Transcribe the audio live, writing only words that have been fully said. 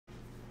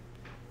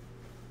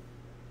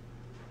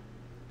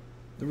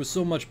There was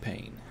so much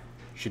pain.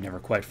 She'd never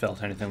quite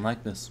felt anything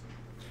like this.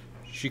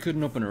 She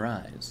couldn't open her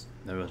eyes.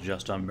 There was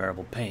just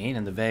unbearable pain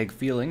and the vague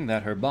feeling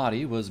that her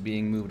body was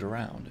being moved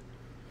around.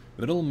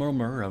 A little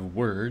murmur of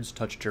words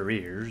touched her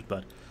ears,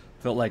 but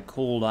felt like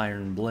cold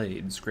iron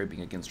blades scraping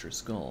against her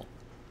skull.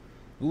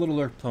 The little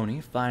earth pony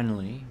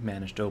finally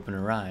managed to open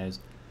her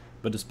eyes,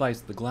 but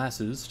despite the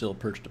glasses still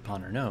perched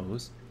upon her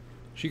nose,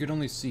 she could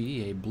only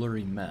see a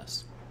blurry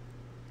mess.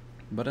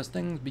 But as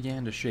things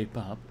began to shape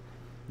up,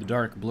 the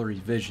dark, blurry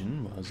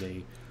vision was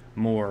a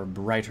more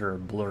brighter,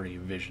 blurry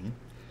vision,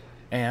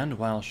 and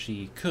while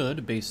she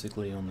could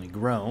basically only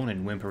groan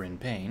and whimper in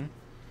pain,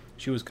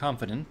 she was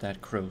confident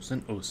that Kroos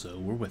and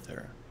Oso were with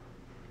her.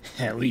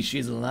 At least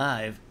she's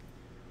alive.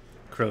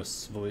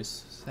 Kroos'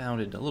 voice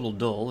sounded a little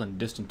dull and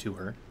distant to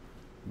her,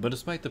 but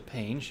despite the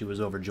pain, she was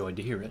overjoyed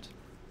to hear it.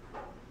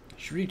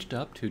 She reached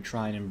up to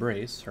try and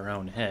embrace her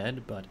own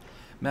head, but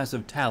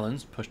massive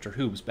talons pushed her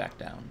hooves back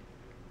down.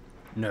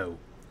 No,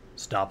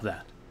 stop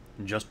that.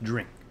 Just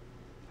drink.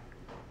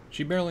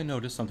 She barely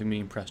noticed something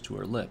being pressed to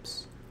her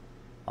lips.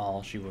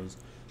 All she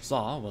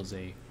saw was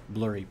a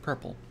blurry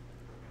purple.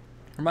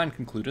 Her mind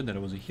concluded that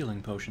it was a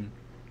healing potion.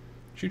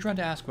 She tried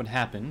to ask what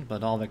happened,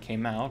 but all that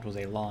came out was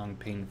a long,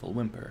 painful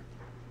whimper.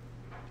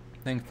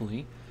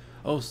 Thankfully,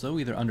 Oso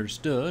either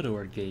understood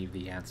or gave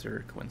the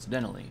answer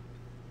coincidentally.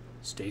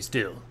 Stay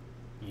still.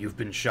 You've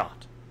been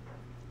shot.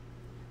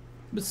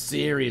 But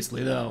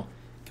seriously, though,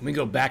 can we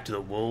go back to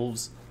the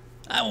wolves?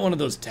 I want one of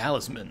those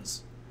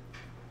talismans.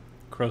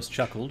 Kroos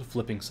chuckled,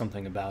 flipping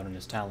something about in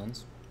his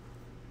talons.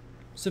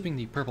 Sipping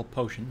the purple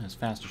potion as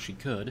fast as she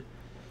could,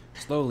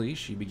 slowly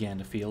she began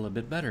to feel a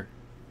bit better.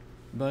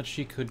 But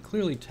she could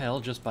clearly tell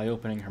just by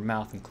opening her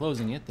mouth and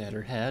closing it that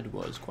her head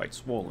was quite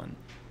swollen.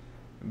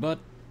 But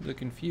the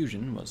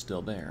confusion was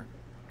still there.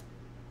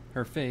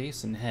 Her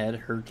face and head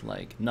hurt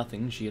like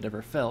nothing she had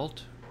ever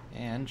felt,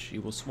 and she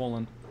was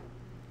swollen.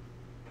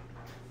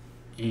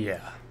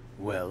 Yeah,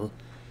 well,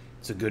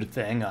 it's a good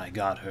thing I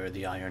got her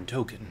the iron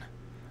token.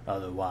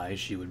 Otherwise,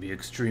 she would be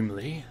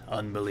extremely,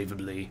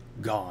 unbelievably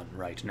gone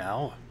right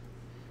now.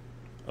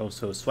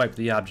 Oso swiped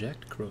the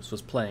object Kroos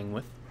was playing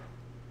with.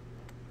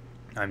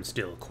 I'm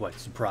still quite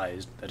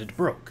surprised that it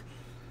broke.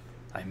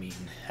 I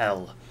mean,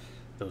 hell,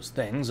 those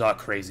things are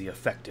crazy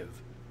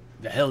effective.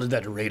 The hell did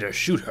that raider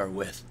shoot her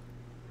with?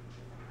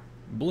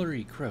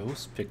 Blurry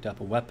Kroos picked up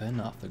a weapon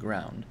off the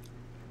ground.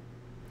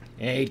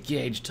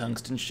 8-gauge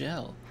tungsten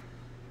shell.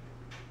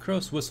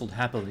 Kroos whistled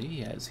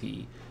happily as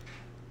he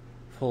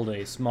pulled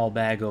a small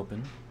bag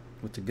open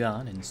with the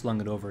gun and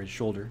slung it over his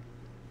shoulder.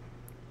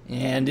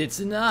 And it's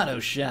an auto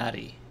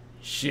shotty.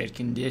 Shit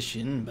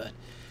condition, but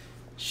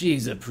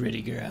she's a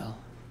pretty girl.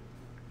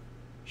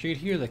 She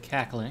could hear the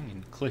cackling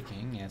and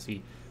clicking as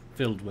he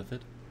filled with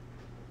it.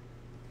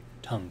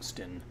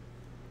 Tungsten.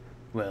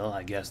 Well,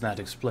 I guess that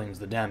explains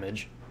the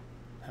damage.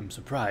 I'm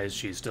surprised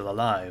she's still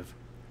alive.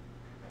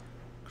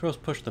 Kroos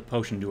pushed the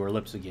potion to her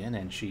lips again,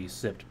 and she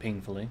sipped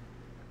painfully.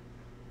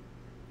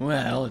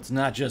 Well, it's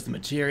not just the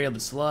material of the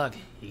slug.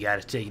 You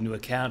gotta take into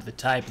account the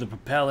type of the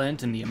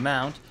propellant and the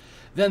amount,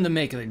 then the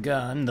make of the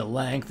gun, the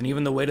length, and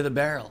even the weight of the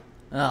barrel.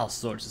 All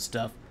sorts of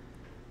stuff.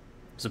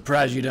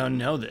 Surprised you don't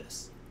know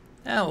this.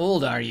 How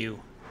old are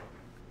you?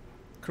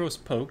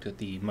 Kroos poked at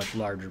the much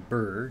larger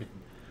bird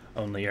and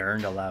only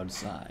earned a loud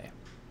sigh.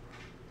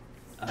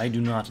 I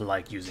do not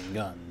like using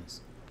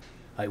guns.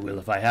 I will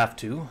if I have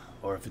to,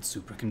 or if it's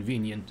super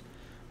convenient,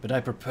 but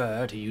I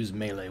prefer to use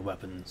melee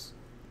weapons.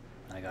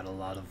 I got a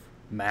lot of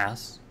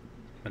mass,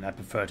 and I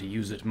prefer to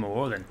use it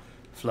more than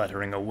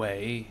fluttering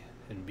away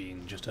and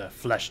being just a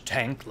flesh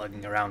tank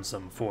lugging around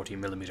some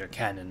 40mm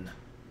cannon.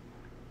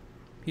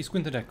 He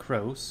squinted at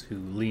Kroos, who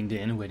leaned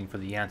in, waiting for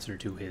the answer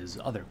to his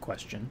other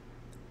question.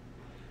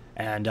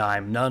 And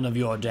I'm none of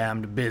your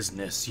damned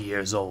business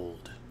years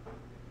old.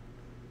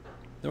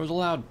 There was a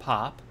loud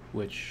pop,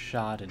 which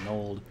shot an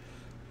old,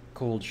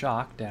 cold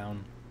shock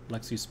down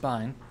Lexi's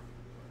spine.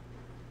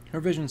 Her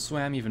vision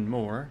swam even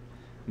more,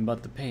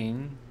 but the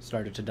pain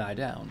started to die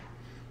down.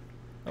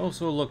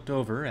 Oso looked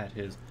over at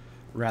his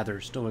rather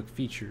stoic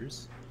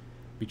features,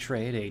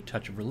 betrayed a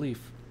touch of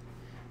relief.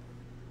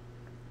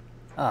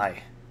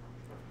 Aye.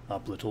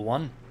 Up, little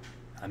one.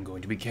 I'm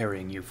going to be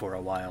carrying you for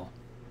a while.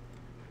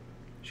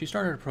 She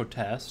started to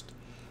protest,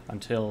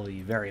 until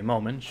the very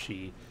moment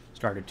she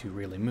started to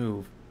really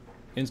move.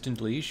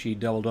 Instantly, she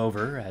doubled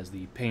over as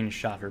the pain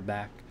shot her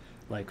back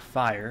like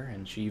fire,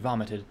 and she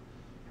vomited.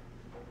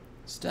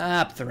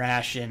 Stop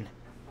thrashing.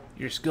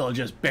 Your skull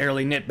just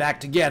barely knit back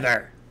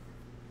together.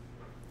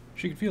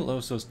 She could feel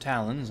Oso's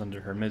talons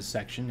under her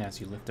midsection as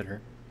he lifted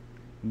her.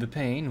 The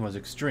pain was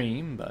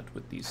extreme, but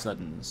with the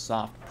sudden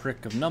soft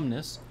prick of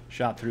numbness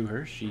shot through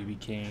her, she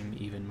became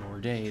even more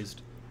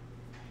dazed.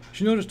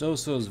 She noticed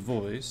Oso's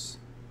voice,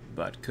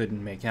 but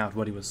couldn't make out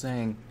what he was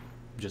saying,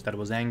 just that it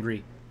was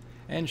angry,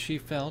 and she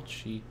felt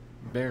she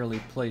barely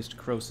placed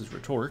Kroos'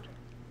 retort.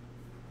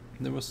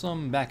 There was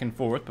some back and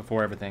forth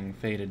before everything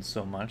faded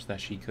so much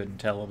that she couldn't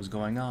tell what was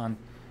going on.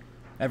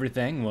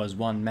 Everything was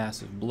one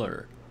massive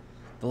blur.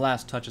 The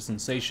last touch of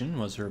sensation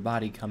was her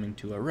body coming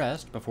to a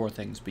rest before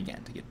things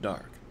began to get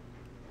dark.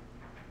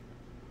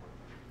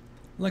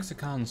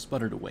 Lexicon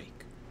sputtered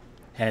awake,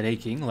 head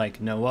aching like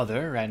no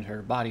other, and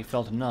her body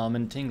felt numb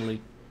and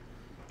tingly.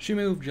 She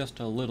moved just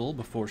a little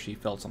before she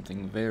felt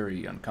something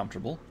very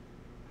uncomfortable.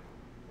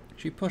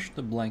 She pushed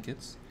the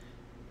blankets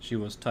she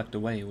was tucked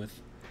away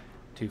with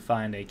to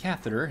find a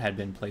catheter had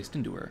been placed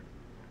into her.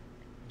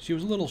 She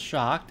was a little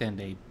shocked and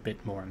a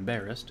bit more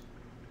embarrassed,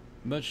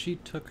 but she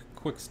took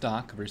quick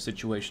stock of her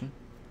situation.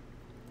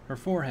 Her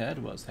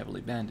forehead was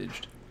heavily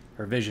bandaged.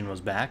 Her vision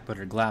was back, but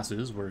her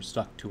glasses were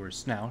stuck to her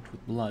snout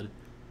with blood.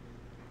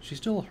 She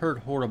still hurt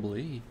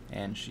horribly,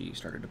 and she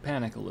started to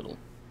panic a little.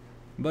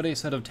 But a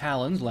set of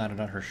talons landed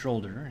on her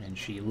shoulder, and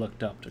she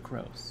looked up to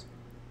Kroos.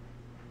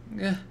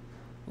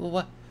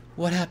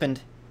 What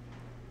happened?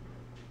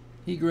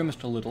 He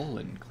grimaced a little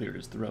and cleared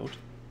his throat.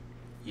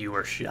 You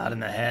were shot in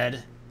the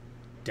head?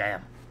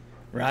 Damn,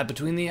 right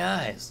between the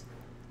eyes.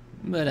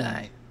 But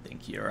I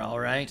think you're all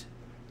right.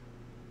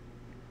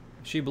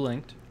 She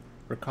blinked,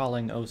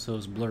 recalling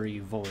Oso's blurry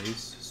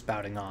voice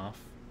spouting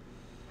off.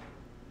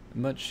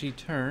 But she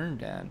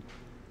turned and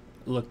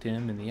looked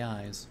him in the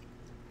eyes.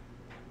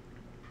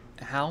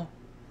 How?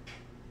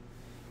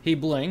 He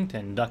blinked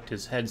and ducked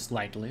his head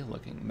slightly,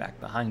 looking back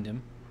behind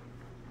him.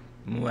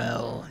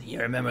 Well, you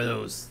remember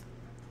those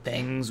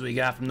things we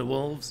got from the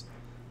wolves?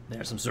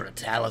 They're some sort of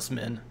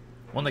talisman.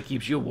 One that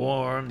keeps you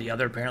warm, the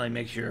other apparently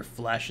makes your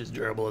flesh as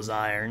durable as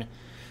iron.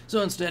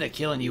 So instead of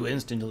killing you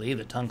instantly,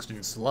 the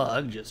tungsten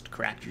slug just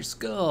cracked your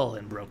skull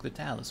and broke the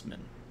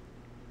talisman.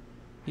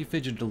 He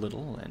fidgeted a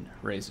little and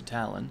raised a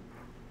talon.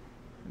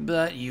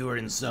 But you were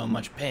in so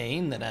much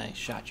pain that I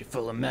shot you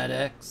full of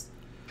medics.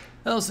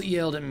 Elsa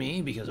yelled at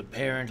me because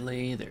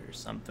apparently there's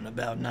something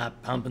about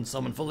not pumping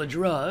someone full of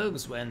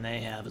drugs when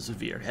they have a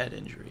severe head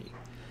injury.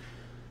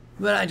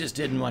 But I just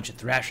didn't want you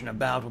thrashing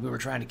about while we were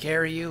trying to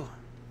carry you.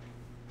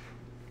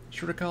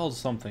 She recalled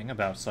something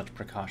about such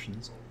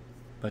precautions,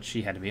 but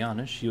she had to be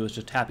honest, she was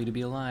just happy to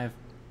be alive.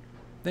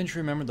 Then she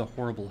remembered the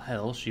horrible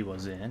hell she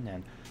was in,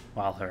 and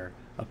while her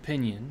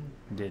opinion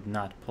did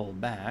not pull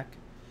back,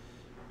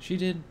 she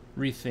did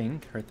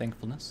rethink her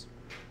thankfulness.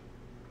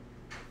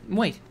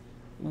 Wait,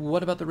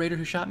 what about the raider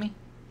who shot me?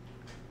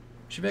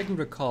 She vaguely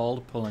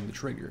recalled pulling the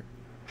trigger,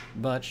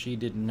 but she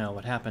didn't know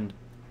what happened.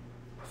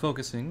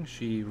 Focusing,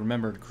 she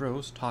remembered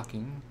Kroos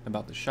talking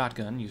about the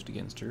shotgun used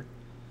against her.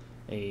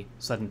 A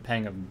sudden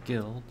pang of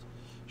guilt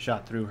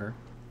shot through her.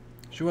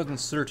 She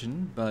wasn't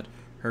certain, but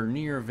her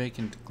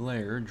near-vacant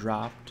glare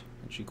dropped,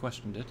 and she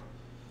questioned it.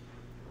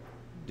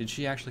 Did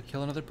she actually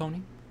kill another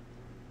pony?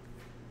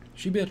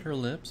 She bit her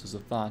lips as the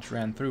thoughts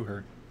ran through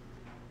her.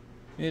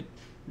 It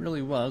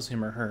really was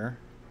him or her,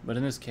 but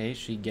in this case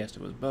she guessed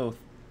it was both.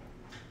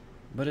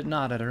 But it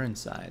gnawed at her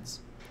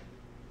insides.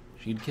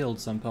 She'd killed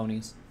some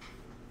ponies.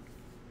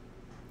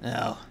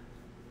 Oh,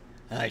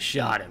 I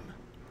shot him.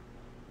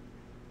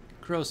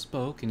 Kroos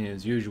spoke in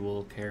his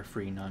usual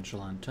carefree,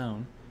 nonchalant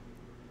tone.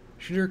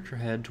 She jerked her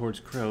head towards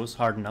Kroos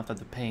hard enough that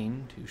the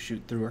pain to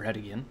shoot through her head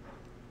again.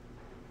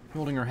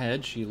 Holding her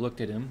head, she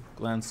looked at him,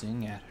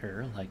 glancing at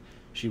her like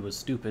she was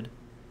stupid.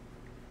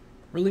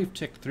 Relief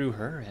ticked through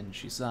her, and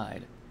she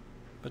sighed.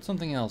 But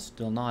something else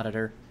still gnawed at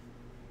her.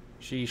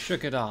 She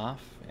shook it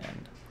off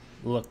and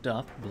looked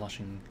up,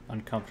 blushing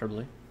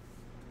uncomfortably.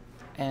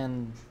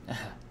 And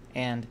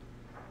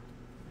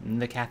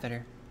the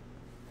catheter?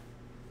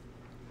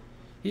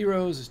 He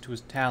rose to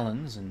his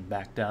talons and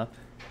backed up.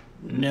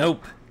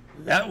 Nope.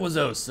 That was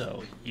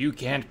Oso. You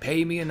can't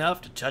pay me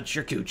enough to touch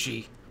your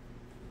coochie.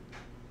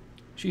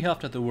 She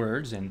huffed at the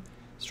words and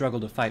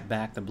struggled to fight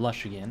back the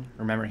blush again,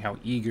 remembering how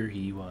eager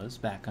he was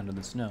back under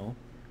the snow.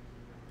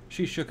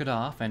 She shook it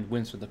off and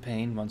winced with the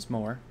pain once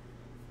more.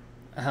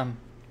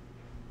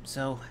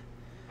 So,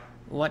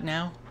 what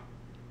now?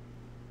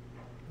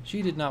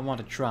 She did not want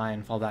to try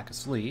and fall back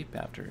asleep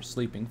after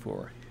sleeping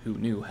for who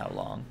knew how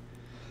long.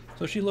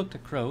 So she looked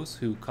at Kroos,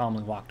 who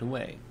calmly walked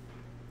away,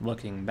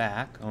 looking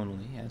back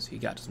only as he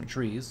got to some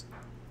trees.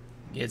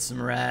 Get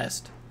some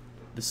rest.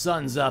 The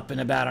sun's up in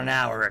about an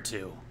hour or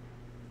two.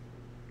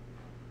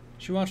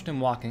 She watched him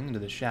walking into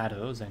the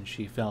shadows, and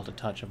she felt a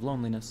touch of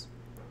loneliness.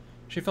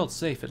 She felt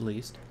safe, at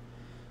least,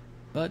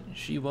 but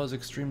she was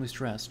extremely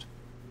stressed.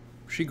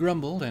 She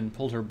grumbled and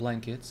pulled her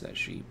blankets as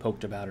she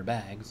poked about her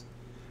bags.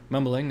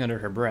 Mumbling under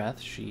her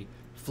breath, she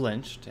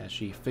flinched as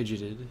she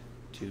fidgeted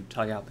to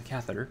tug out the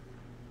catheter.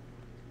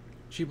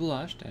 She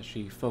blushed as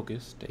she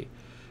focused a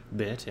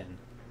bit and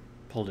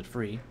pulled it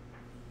free.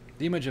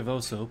 The image of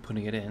Oso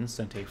putting it in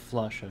sent a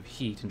flush of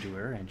heat into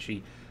her, and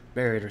she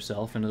buried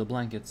herself into the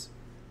blankets.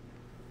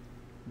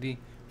 The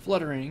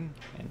fluttering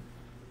and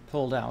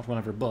pulled out one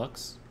of her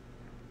books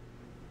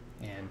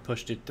and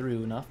pushed it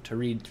through enough to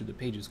read through the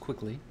pages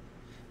quickly.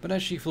 But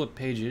as she flipped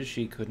pages,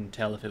 she couldn't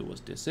tell if it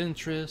was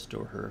disinterest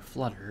or her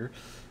flutter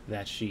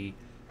that she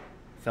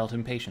felt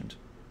impatient.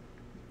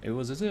 It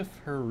was as if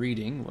her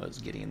reading was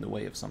getting in the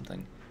way of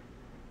something.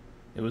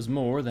 It was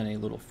more than a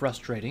little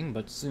frustrating,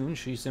 but soon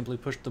she simply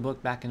pushed the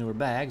book back into her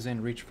bags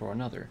and reached for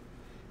another.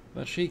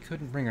 But she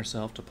couldn't bring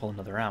herself to pull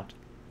another out.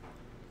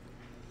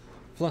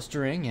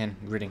 Flustering and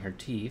gritting her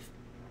teeth,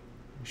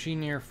 she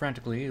near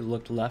frantically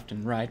looked left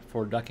and right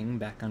before ducking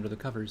back under the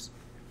covers.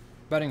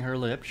 Biting her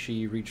lip,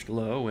 she reached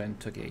low and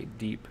took a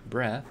deep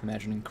breath,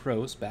 imagining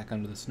Kroos back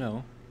under the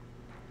snow.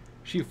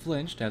 She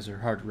flinched as her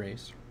heart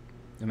raced,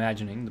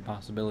 imagining the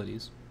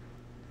possibilities.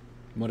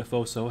 What if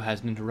Oso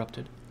hadn't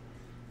interrupted?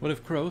 What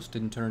if Kroos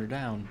didn't turn her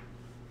down?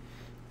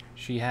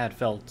 She had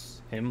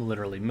felt him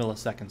literally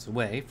milliseconds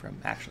away from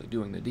actually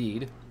doing the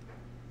deed.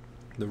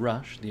 The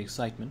rush, the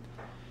excitement,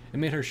 it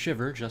made her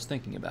shiver just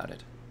thinking about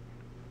it.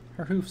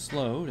 Her hoof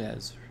slowed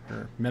as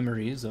her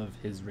memories of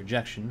his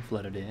rejection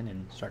flooded in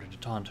and started to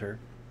taunt her.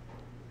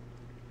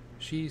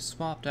 She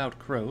swapped out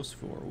Kroos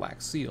for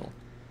Wax Seal,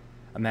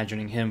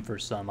 imagining him for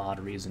some odd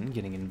reason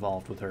getting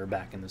involved with her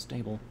back in the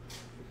stable.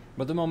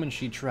 But the moment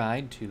she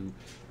tried to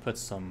put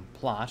some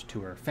plot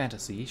to her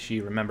fantasy,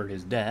 she remembered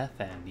his death,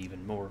 and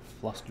even more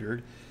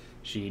flustered,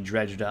 she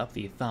dredged up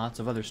the thoughts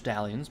of other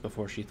stallions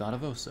before she thought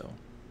of Oso.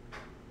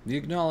 The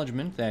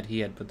acknowledgement that he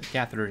had put the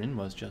catheter in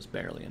was just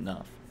barely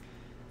enough.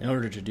 In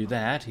order to do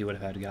that, he would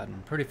have had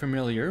gotten pretty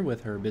familiar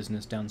with her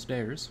business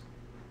downstairs.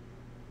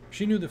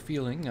 She knew the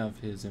feeling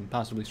of his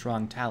impossibly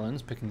strong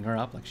talons picking her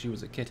up like she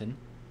was a kitten.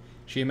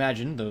 She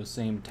imagined those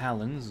same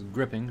talons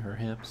gripping her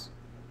hips.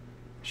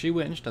 She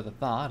winced at the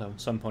thought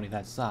of some pony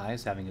that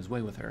size having his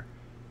way with her.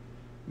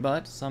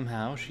 But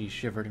somehow she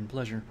shivered in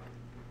pleasure.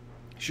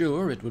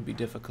 Sure, it would be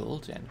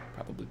difficult and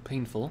probably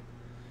painful,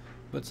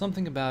 but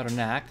something about an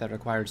act that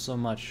required so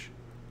much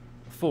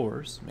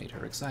force made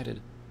her excited.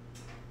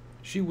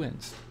 She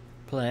winced,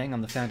 playing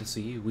on the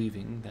fantasy,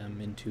 weaving them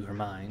into her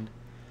mind,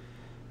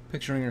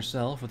 picturing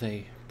herself with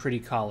a pretty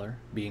collar,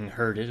 being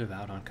herded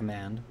about on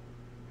command.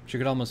 She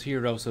could almost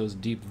hear Oso's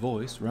deep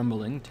voice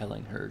rumbling,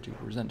 telling her to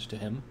present to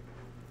him.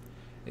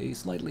 A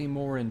slightly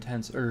more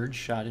intense urge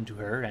shot into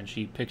her, and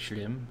she pictured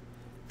him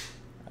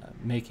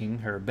making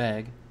her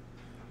beg,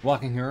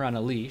 walking her on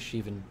a leash,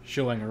 even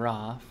showing her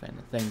off,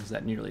 and things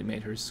that nearly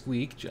made her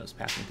squeak just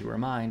passing through her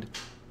mind.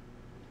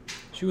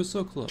 She was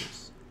so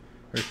close.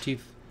 Her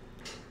teeth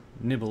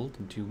nibbled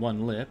into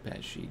one lip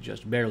as she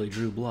just barely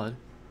drew blood.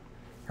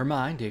 Her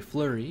mind a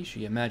flurry,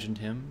 she imagined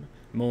him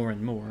more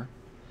and more.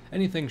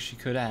 Anything she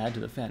could add to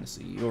the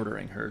fantasy,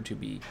 ordering her to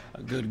be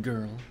a good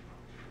girl.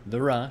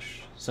 The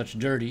rush, such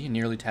dirty,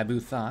 nearly taboo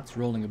thoughts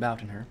rolling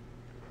about in her.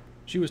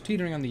 She was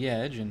teetering on the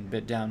edge and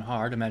bit down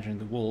hard, imagining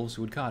the wolves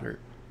who had caught her.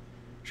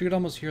 She could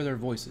almost hear their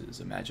voices,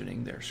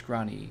 imagining their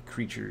scrawny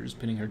creatures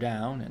pinning her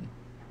down, and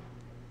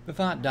the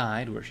thought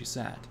died where she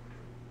sat.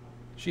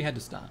 She had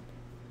to stop.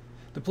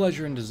 The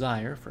pleasure and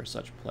desire for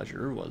such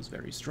pleasure was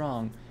very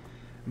strong,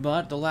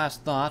 but the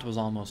last thought was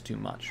almost too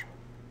much.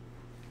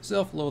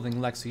 Self-loathing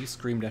Lexi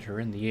screamed at her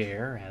in the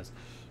air as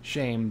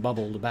shame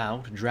bubbled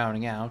about,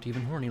 drowning out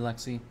even horny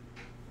Lexi.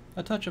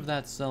 A touch of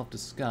that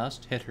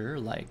self-disgust hit her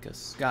like a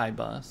sky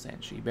bus,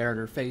 and she buried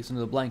her face into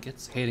the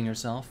blankets, hating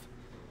herself.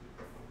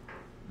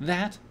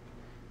 That's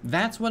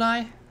what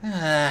I...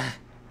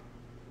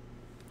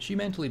 She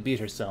mentally beat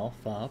herself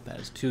up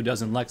as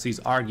 24 Lexis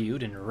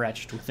argued and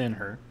retched within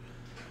her.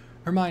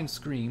 Her mind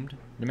screamed,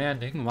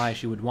 demanding why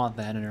she would want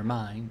that in her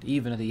mind,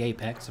 even at the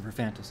apex of her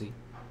fantasy.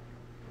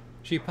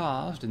 She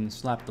paused and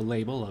slapped the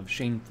label of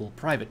shameful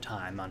private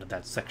time onto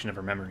that section of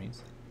her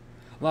memories.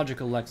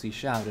 Logical Lexi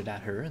shouted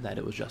at her that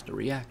it was just a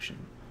reaction.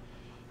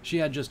 She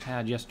had just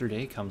had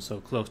yesterday come so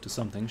close to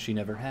something she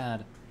never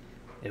had.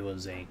 It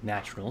was a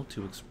natural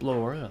to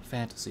explore a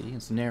fantasy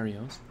and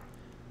scenarios.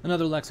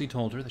 Another Lexi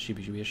told her that she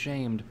should be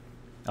ashamed.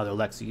 Other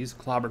Lexis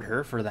clobbered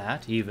her for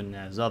that, even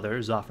as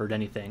others offered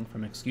anything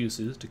from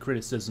excuses to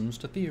criticisms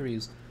to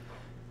theories.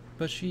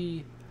 But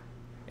she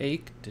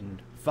ached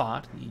and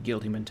fought the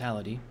guilty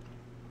mentality.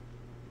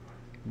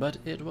 But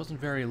it wasn't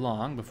very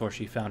long before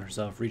she found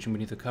herself reaching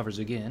beneath the covers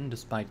again,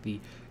 despite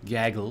the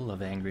gaggle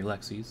of angry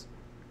Lexis.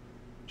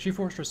 She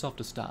forced herself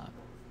to stop,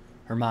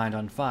 her mind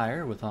on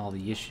fire with all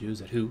the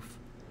issues at hoof.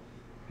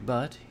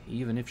 But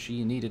even if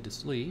she needed to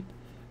sleep,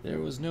 there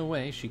was no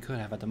way she could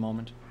have at the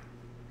moment.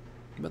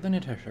 But then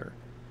it hit her.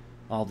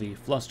 All the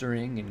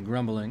flustering and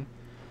grumbling.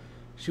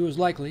 She was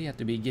likely at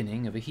the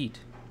beginning of a heat.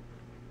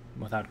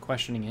 Without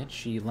questioning it,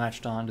 she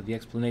latched on to the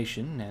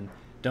explanation and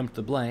dumped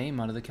the blame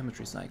onto the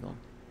chemistry cycle.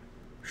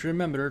 She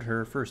remembered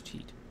her first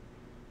heat.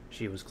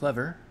 She was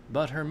clever,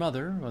 but her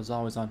mother was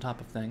always on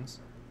top of things.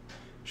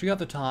 She got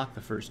the talk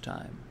the first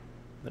time,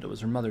 but it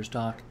was her mother's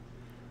talk.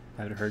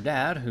 After her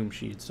dad, whom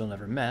she had still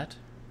never met,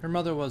 her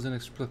mother was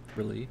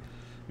inexplicably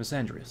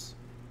misandrous.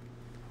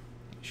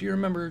 She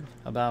remembered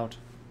about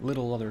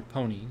little other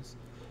ponies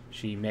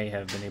she may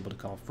have been able to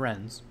call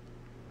friends.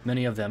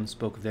 Many of them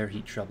spoke of their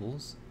heat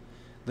troubles.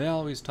 They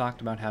always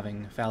talked about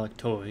having phallic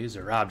toys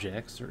or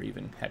objects, or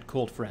even had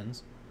cold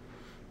friends.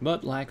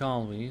 But, like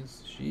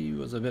always, she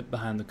was a bit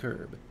behind the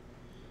curve.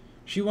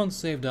 She once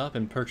saved up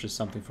and purchased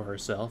something for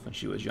herself when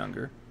she was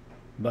younger,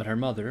 but her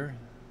mother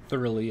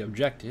thoroughly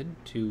objected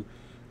to,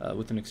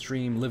 with an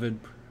extreme livid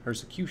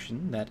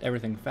persecution, that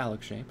everything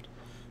phallic-shaped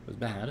was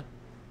bad.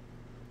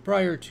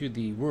 Prior to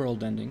the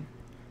world ending,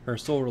 her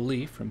sole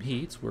relief from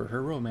heats were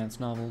her romance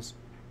novels.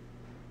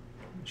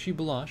 She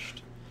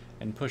blushed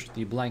and pushed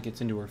the blankets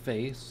into her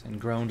face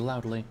and groaned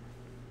loudly.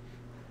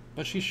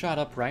 But she shot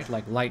upright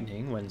like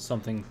lightning when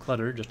something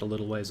cluttered just a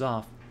little ways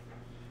off.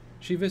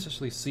 She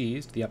viciously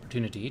seized the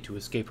opportunity to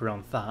escape her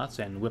own thoughts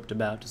and whipped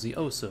about to see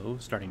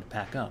Oso starting to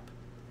pack up.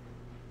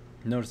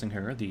 Noticing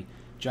her, the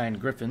giant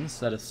griffin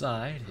set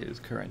aside his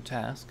current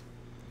task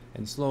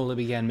and slowly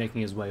began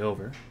making his way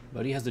over,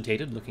 but he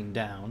hesitated, looking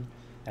down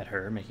at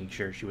her, making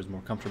sure she was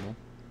more comfortable.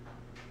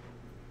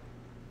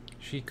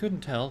 She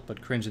couldn't help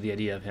but cringe at the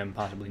idea of him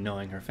possibly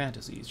knowing her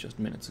fantasies just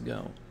minutes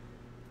ago.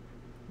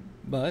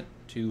 But,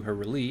 to her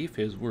relief,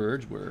 his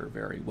words were a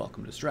very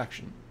welcome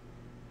distraction.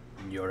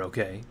 "You're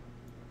okay?"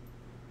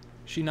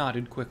 She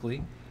nodded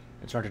quickly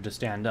and started to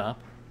stand up,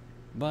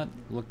 but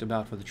looked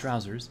about for the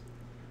trousers.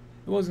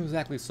 It wasn't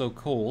exactly so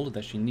cold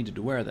that she needed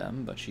to wear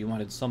them, but she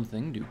wanted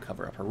something to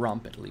cover up her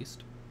rump, at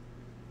least.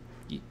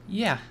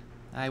 Yeah,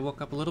 I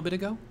woke up a little bit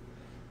ago.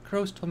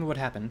 Crows told me what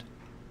happened.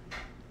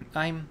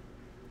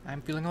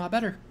 I'm feeling a lot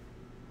better."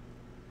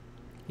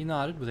 He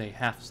nodded with a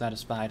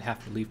half-satisfied,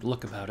 half-relieved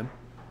look about him.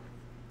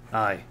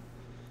 "Aye.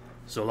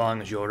 So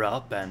long as you're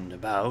up and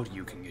about,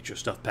 you can get your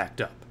stuff packed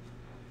up.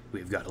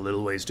 We've got a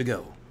little ways to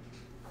go."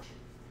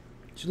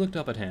 She looked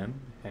up at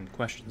him, and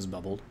questions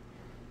bubbled,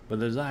 but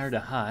the desire to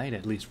hide,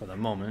 at least for the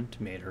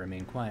moment, made her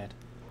remain quiet.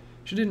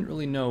 She didn't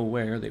really know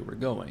where they were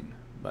going,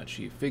 but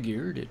she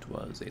figured it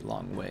was a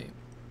long way.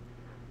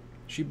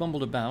 She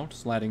bumbled about,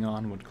 sliding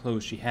on what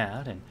clothes she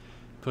had, and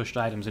pushed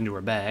items into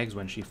her bags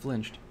when she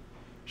flinched.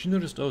 She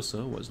noticed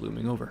Oso was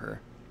looming over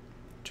her.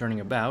 Turning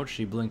about,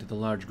 she blinked at the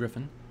large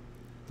griffin.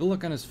 The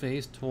look on his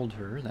face told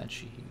her that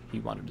he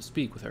wanted to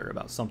speak with her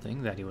about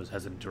something that he was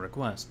hesitant to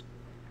request.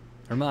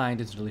 Her mind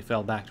instantly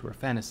fell back to her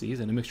fantasies,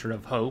 and a mixture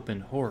of hope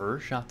and horror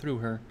shot through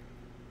her.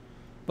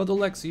 But the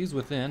Lexis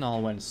within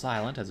all went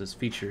silent as his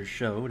features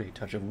showed a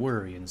touch of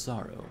worry and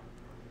sorrow.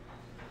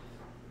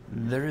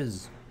 "There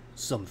is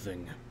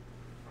something.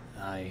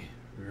 I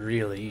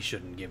really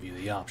shouldn't give you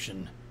the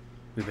option.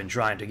 We've been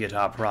trying to get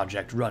our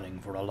project running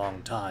for a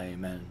long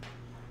time, and,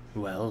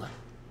 well,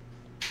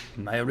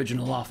 my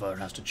original offer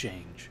has to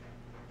change.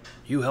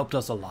 You helped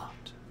us a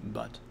lot,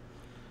 but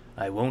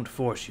I won't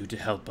force you to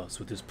help us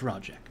with this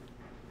project,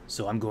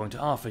 so I'm going to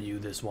offer you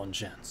this one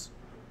chance."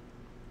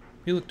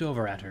 He looked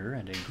over at her,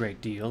 and a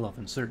great deal of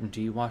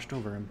uncertainty washed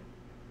over him.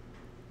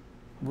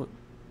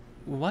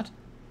 What?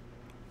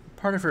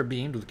 Part of her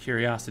beamed with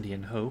curiosity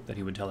and hope that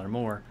he would tell her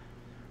more,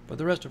 but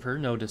the rest of her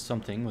noticed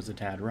something was a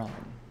tad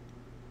wrong.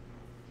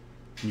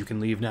 "You can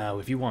leave now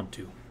if you want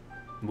to.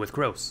 With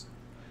Kroos.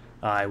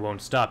 I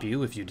won't stop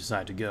you if you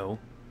decide to go."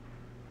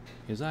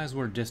 His eyes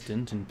were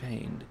distant and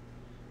pained,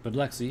 but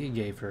Lexi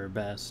gave her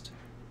best,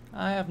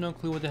 "I have no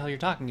clue what the hell you're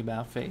talking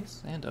about"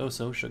 face, and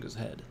Oso shook his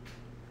head.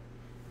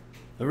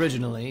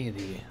 "Originally,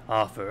 the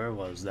offer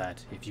was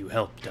that if you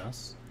helped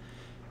us,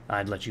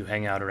 I'd let you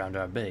hang out around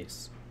our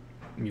base.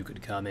 You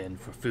could come in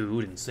for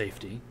food and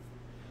safety.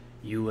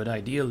 You would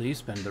ideally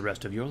spend the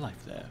rest of your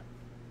life there.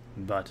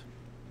 But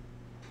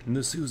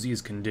the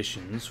Susie's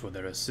conditions for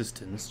their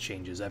assistance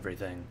changes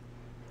everything.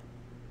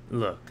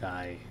 Look,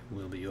 I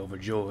will be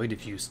overjoyed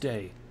if you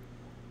stay.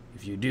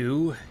 If you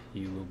do,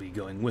 you will be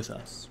going with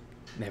us,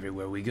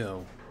 everywhere we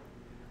go.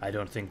 I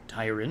don't think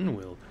Tyron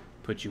will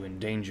put you in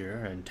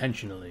danger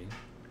intentionally,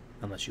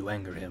 unless you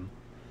anger him.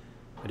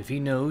 But if he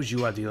knows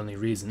you are the only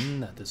reason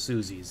that the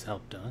Susies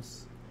helped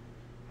us,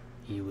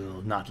 he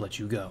will not let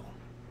you go."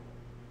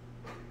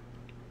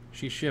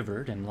 She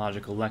shivered, and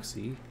logical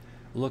Lexi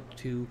looked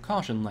to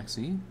caution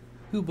Lexi,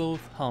 who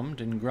both hummed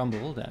and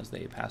grumbled as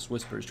they passed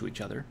whispers to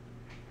each other.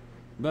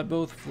 But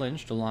both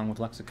flinched along with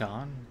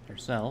Lexicon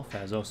herself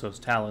as Oso's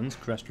talons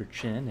caressed her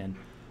chin and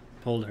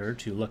pulled her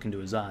to look into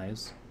his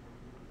eyes.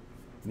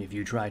 "If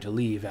you try to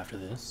leave after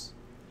this,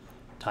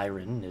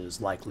 Tyron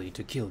is likely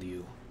to kill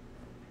you.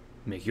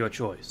 Make your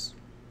choice.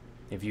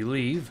 If you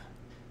leave,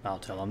 I'll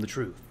tell him the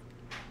truth.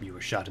 You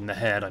were shot in the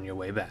head on your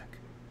way back."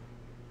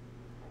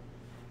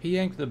 He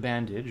yanked the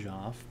bandage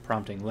off,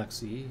 prompting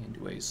Lexi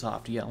into a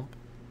soft yelp.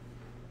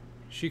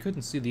 She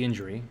couldn't see the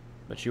injury,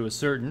 but she was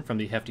certain from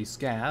the hefty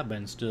scab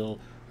and still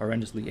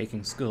horrendously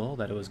aching skull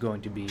that it was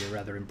going to be a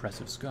rather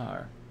impressive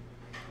scar.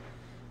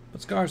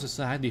 But scars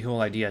aside, the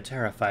whole idea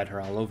terrified her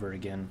all over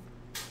again.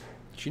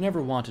 She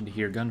never wanted to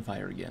hear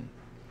gunfire again,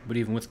 but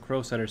even with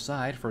Kroos at her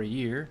side for a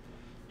year,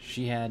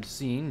 she had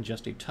seen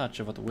just a touch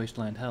of what the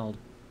wasteland held.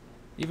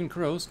 Even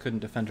Kroos couldn't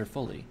defend her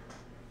fully,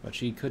 but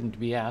she couldn't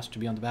be asked to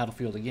be on the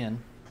battlefield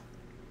again.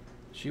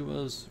 She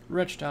was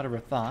wrenched out of her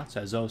thoughts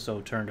as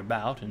Oso turned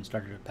about and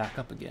started to pack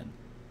up again.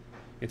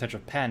 A touch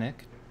of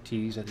panic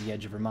teased at the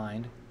edge of her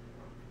mind.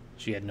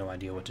 She had no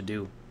idea what to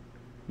do.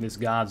 This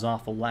god's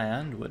awful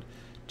land would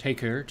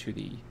take her to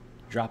the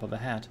drop of a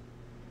hat,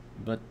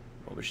 but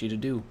what was she to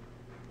do?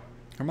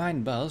 Her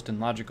mind buzzed, and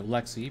logical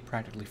Lexi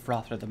practically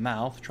frothed at the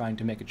mouth, trying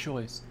to make a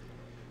choice.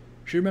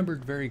 She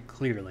remembered very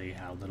clearly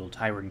how little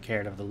Tyron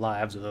cared of the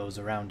lives of those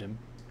around him,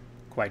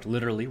 quite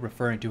literally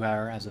referring to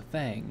her as a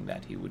thing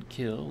that he would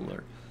kill,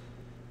 or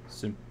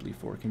simply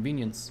for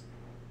convenience.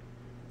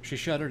 She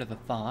shuddered at the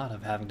thought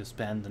of having to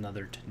spend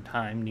another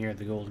time near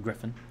the gold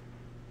griffin.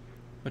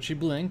 But she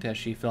blinked as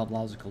she felt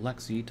logical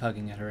Lexi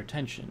tugging at her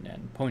attention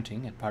and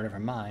pointing at part of her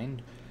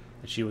mind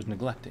that she was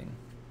neglecting.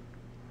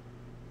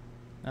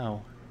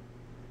 Oh.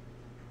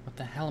 What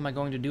the hell am I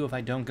going to do if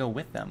I don't go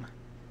with them?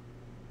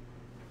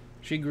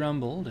 She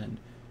grumbled and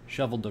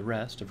shoveled the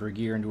rest of her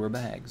gear into her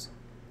bags.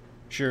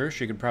 Sure,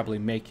 she could probably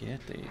make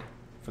it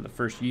for the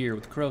first year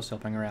with Kroos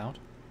helping her out.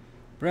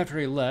 But after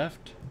he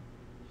left,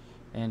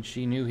 and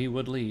she knew he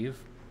would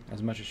leave,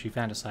 as much as she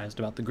fantasized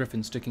about the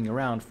Griffin sticking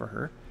around for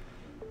her,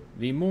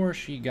 the more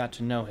she got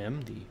to know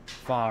him, the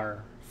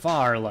far,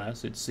 far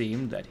less it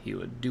seemed that he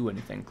would do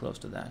anything close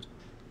to that.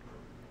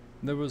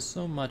 There was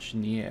so much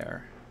in the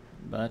air,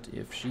 but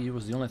if she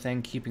was the only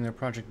thing keeping their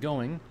project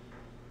going,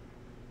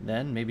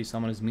 then maybe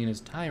someone as mean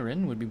as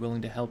Tyron would be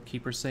willing to help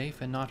keep her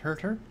safe and not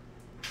hurt her?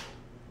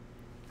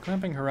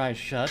 Clamping her eyes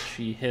shut,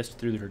 she hissed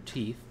through her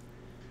teeth,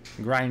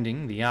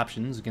 grinding the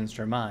options against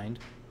her mind,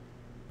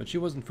 but she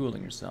wasn't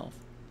fooling herself.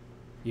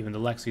 Even the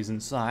Lexis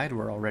inside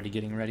were already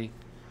getting ready.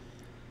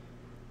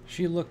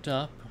 She looked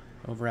up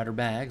over at her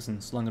bags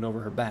and slung it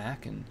over her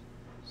back and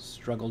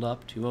struggled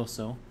up to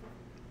Oso.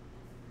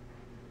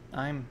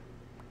 I'm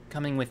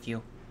coming with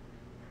you.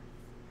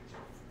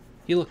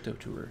 He looked up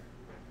to her,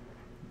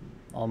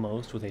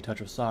 almost with a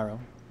touch of sorrow,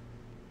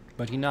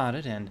 but he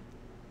nodded and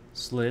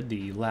slid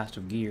the last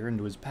of gear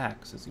into his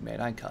packs as he made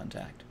eye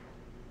contact.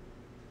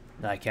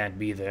 I can't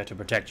be there to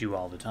protect you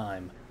all the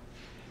time,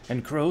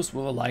 and Kroos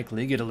will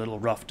likely get a little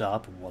roughed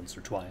up once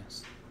or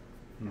twice,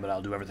 but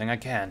I'll do everything I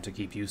can to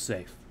keep you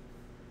safe.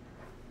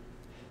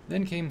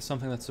 Then came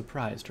something that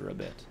surprised her a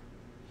bit.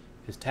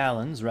 His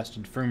talons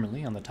rested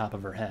firmly on the top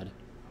of her head.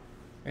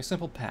 A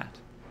simple pat,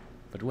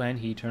 but when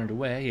he turned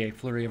away, a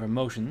flurry of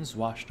emotions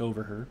washed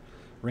over her,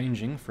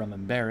 ranging from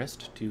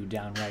embarrassed to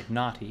downright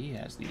naughty,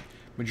 as the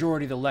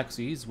majority of the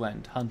Lexis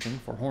went hunting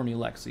for horny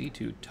Lexi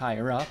to tie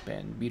her up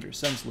and beat her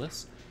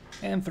senseless,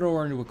 and throw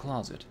her into a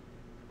closet.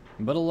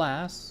 But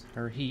alas,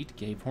 her heat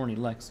gave horny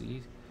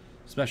Lexi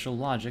special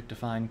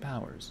logic-defying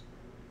powers.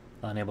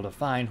 Unable to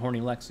find horny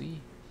Lexi,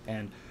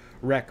 and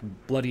wreak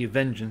bloody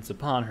vengeance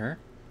upon her,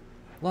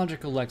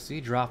 logical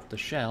Lexi dropped the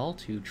shell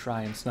to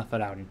try and snuff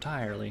it out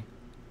entirely.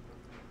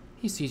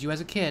 He sees you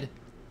as a kid.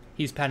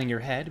 He's patting your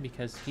head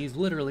because he's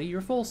literally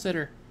your full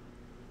sitter.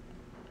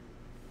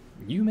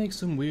 You make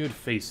some weird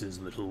faces,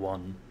 little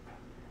one.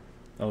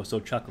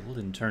 Oso chuckled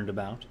and turned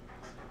about.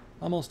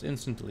 Almost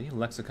instantly,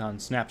 Lexicon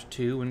snapped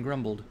to and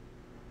grumbled.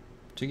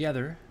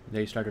 Together,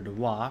 they started to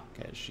walk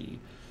as she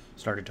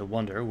started to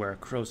wonder where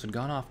Kroos had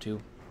gone off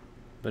to.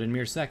 But in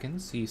mere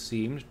seconds, he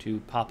seemed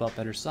to pop up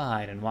at her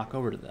side and walk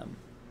over to them.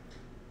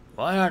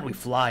 Why aren't we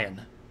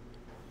flying?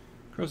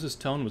 Kroos'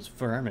 tone was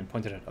firm and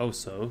pointed at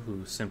Oso,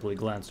 who simply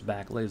glanced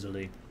back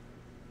lazily.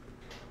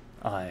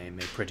 I'm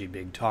a pretty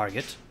big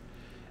target,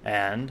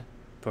 and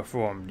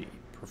performed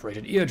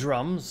perforated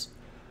eardrums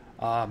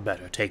are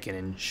better taken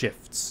in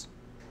shifts.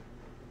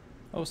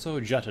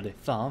 Oso jutted a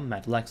thumb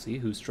at Lexi,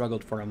 who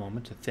struggled for a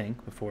moment to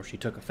think before she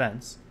took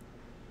offense.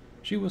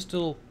 She was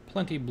still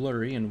plenty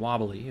blurry and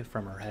wobbly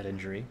from her head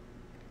injury.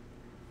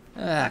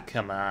 Ah,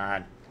 come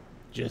on.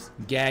 Just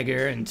gag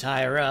her and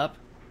tie her up.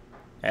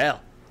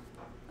 Hell,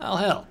 I'll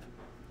help.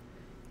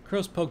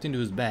 Kroos poked into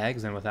his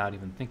bags, and without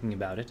even thinking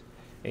about it,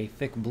 a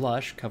thick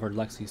blush covered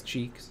Lexi's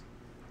cheeks.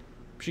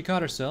 She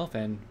caught herself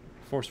and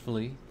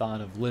forcefully thought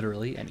of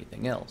literally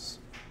anything else.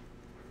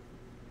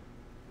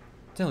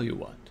 Tell you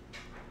what,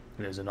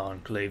 there's an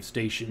enclave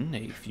station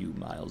a few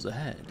miles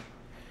ahead.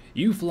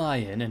 You fly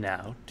in and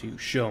out to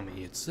show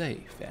me it's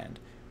safe, and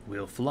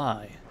we'll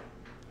fly.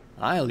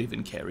 I'll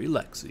even carry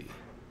Lexi.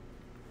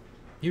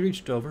 He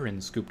reached over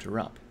and scooped her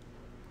up.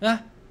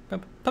 Ah,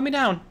 put me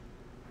down!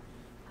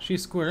 She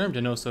squirmed,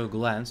 and Oso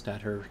glanced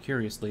at her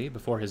curiously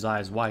before his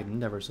eyes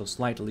widened ever so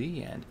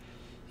slightly, and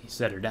he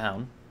set her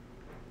down.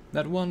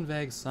 That one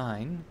vague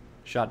sign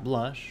shot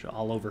blush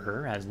all over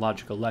her as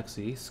logical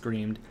Lexi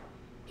screamed,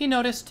 He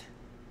noticed!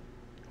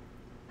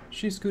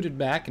 She scooted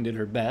back and did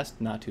her best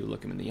not to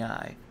look him in the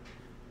eye,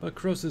 but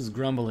Kroos'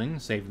 grumbling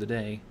saved the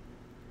day.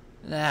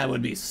 That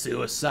would be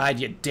suicide,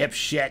 you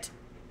dipshit!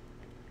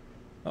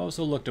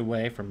 Oso looked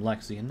away from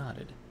Lexi and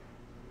nodded.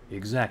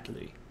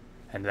 Exactly.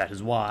 And that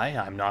is why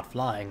I'm not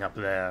flying up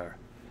there.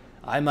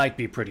 I might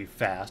be pretty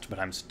fast, but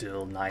I'm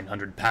still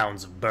 900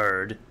 pounds of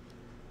bird.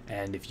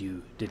 And if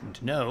you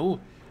didn't know,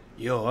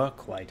 you're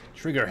quite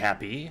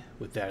trigger-happy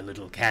with their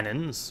little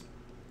cannons.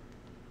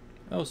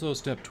 Oso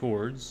stepped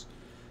towards,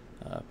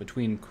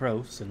 between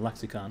Kroos and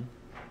Lexicon.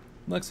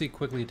 Lexi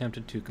quickly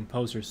attempted to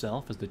compose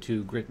herself as the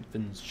two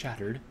griffins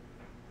chattered.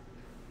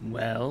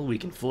 Well, we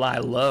can fly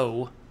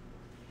low.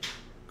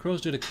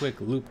 Kroos did a quick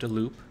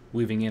loop-de-loop,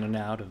 weaving in and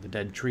out of the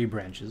dead tree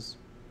branches.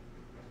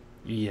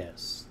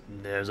 Yes,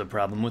 there's a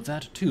problem with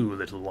that too,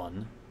 little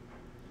one.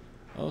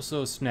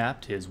 Oso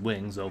snapped his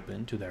wings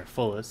open to their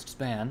fullest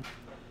span,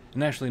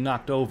 and actually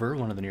knocked over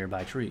one of the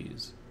nearby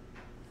trees.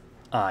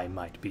 I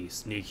might be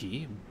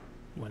sneaky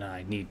when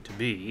I need to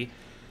be,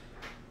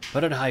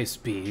 but at high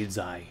speeds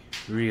I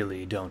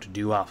really don't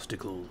do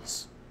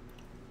obstacles.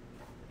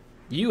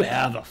 You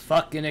have a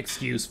fucking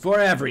excuse for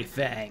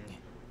everything.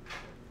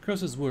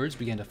 Krosa's words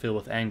began to fill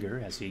with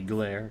anger as he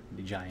glared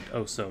the giant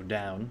Oso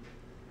down.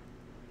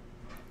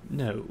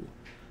 No,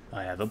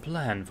 I have a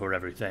plan for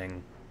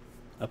everything.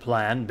 A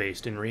plan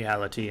based in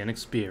reality and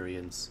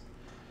experience.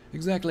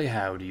 Exactly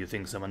how do you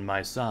think someone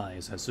my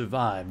size has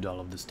survived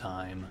all of this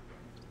time?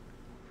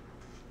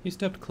 He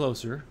stepped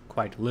closer,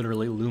 quite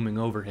literally looming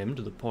over him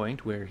to the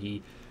point where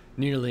he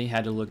nearly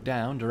had to look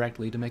down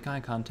directly to make eye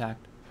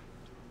contact.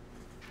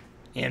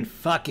 In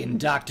fucking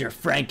Dr.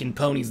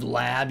 Frankenpony's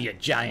lab, you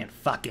giant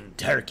fucking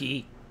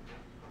turkey!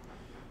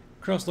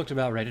 Kroos looked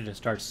about ready to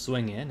start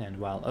swinging, and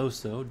while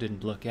Oso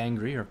didn't look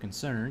angry or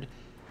concerned,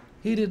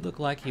 he did look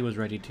like he was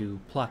ready to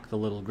pluck the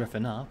little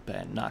griffin up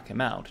and knock him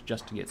out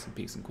just to get some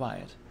peace and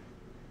quiet.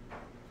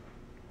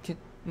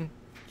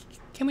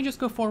 Can we just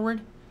go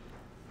forward?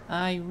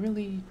 I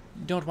really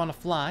don't want to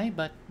fly,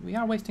 but we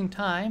are wasting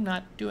time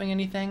not doing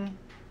anything.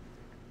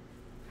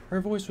 Her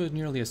voice was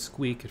nearly a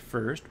squeak at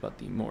first, but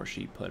the more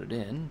she put it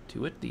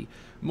into it, the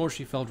more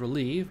she felt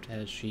relieved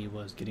as she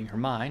was getting her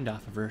mind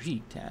off of her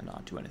heat and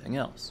onto anything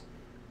else.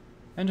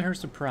 And to her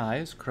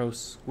surprise, Kroos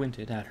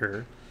squinted at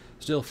her,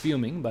 still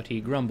fuming, but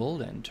he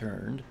grumbled and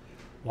turned,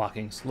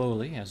 walking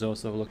slowly as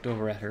Oso looked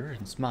over at her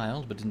and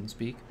smiled but didn't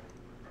speak.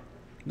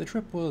 The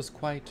trip was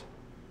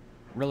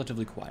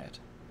relatively quiet.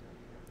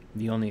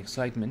 The only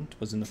excitement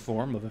was in the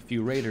form of a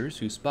few raiders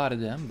who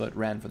spotted them but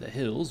ran for the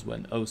hills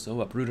when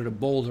Oso uprooted a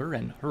boulder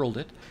and hurled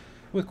it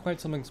with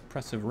quite some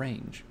impressive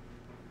range.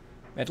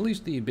 At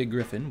least the big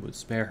griffin would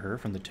spare her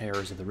from the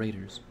terrors of the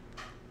raiders.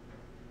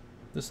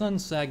 The sun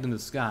sagged in the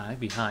sky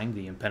behind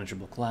the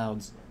impenetrable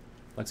clouds.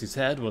 Lexi's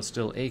head was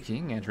still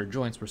aching and her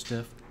joints were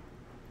stiff.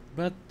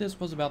 But this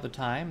was about the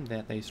time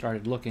that they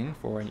started looking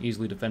for an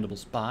easily defendable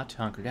spot to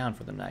hunker down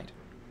for the night.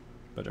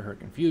 But to her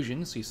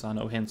confusion, she saw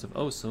no hints of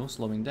Oso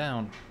slowing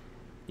down.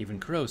 Even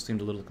Kroos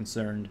seemed a little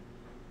concerned.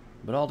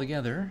 But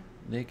altogether,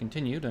 they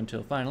continued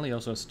until finally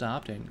Oso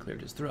stopped and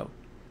cleared his throat.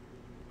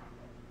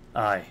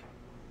 Aye.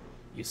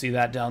 You see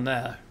that down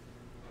there?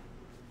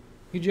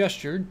 He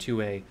gestured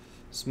to a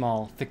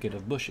small thicket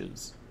of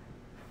bushes.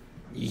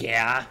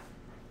 Yeah?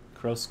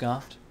 Kroos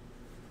scoffed.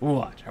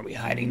 What, are we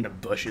hiding the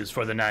bushes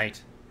for the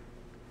night?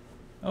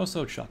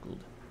 Oso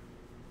chuckled.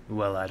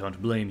 Well, I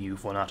don't blame you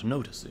for not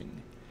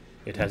noticing.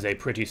 It has a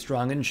pretty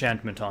strong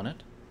enchantment on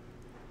it.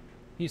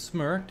 He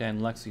smirked,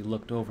 and Lexi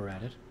looked over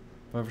at it,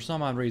 but for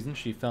some odd reason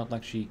she felt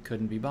like she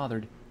couldn't be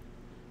bothered.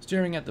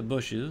 Staring at the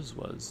bushes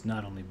was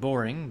not only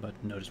boring, but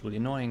noticeably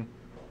annoying.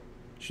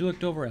 She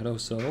looked over at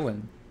Oso,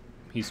 and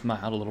he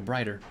smiled a little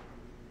brighter.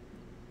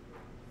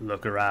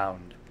 Look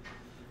around.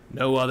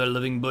 No other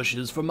living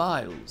bushes for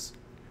miles.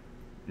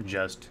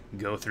 Just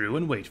go through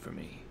and wait for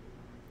me.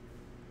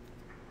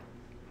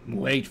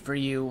 Wait for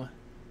you?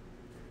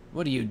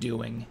 What are you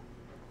doing?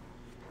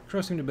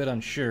 Kroos seemed a bit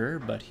unsure,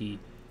 but he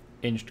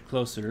inched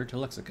closer to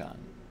Lexicon.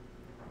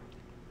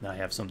 I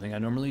have something I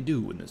normally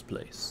do in this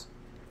place.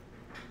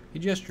 He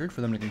gestured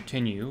for them to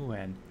continue,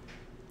 and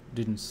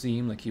didn't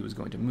seem like he was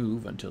going to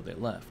move until they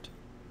left.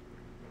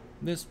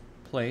 This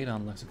played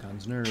on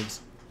Lexicon's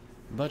nerves,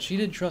 but she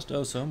did trust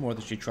Oso more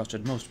than she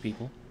trusted most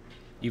people.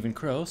 Even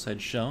Kroos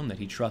had shown that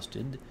he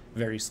trusted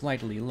very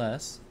slightly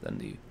less than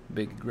the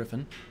big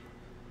griffin.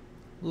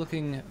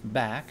 Looking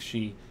back,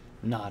 she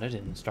nodded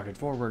and started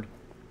forward.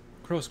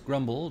 Kroos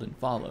grumbled and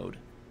followed.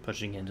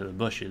 Pushing into the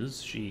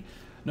bushes, she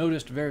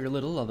noticed very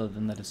little other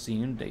than that it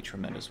seemed a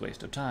tremendous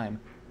waste of time.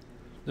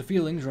 The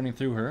feelings running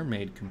through her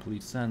made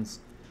complete sense.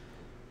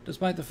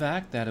 Despite the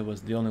fact that it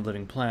was the only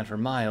living plant for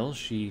miles,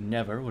 she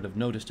never would have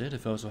noticed it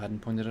if Oso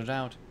hadn't pointed it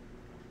out.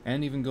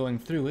 And even going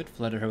through it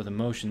flooded her with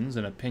emotions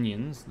and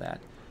opinions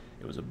that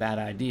it was a bad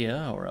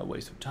idea or a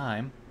waste of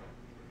time.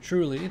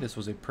 Surely this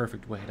was a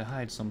perfect way to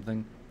hide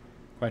something.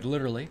 Quite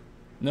literally,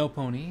 no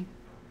pony,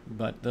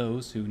 but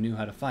those who knew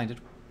how to find it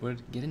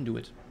would get into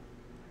it.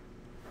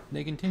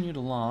 They continued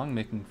along,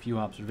 making few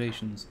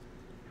observations.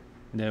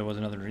 There was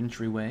another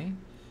entryway,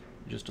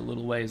 just a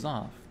little ways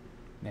off,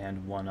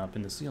 and one up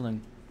in the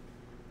ceiling.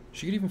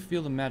 She could even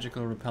feel the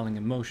magical repelling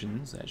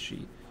emotions as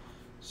she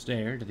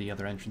stared at the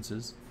other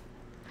entrances.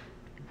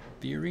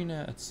 The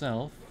arena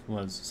itself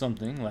was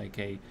something like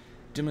a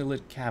dimly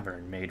lit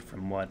cavern made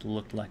from what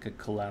looked like a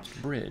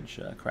collapsed bridge,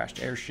 a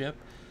crashed airship,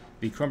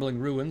 the crumbling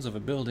ruins of a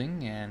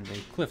building, and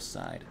a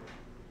cliffside.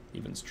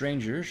 Even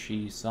stranger,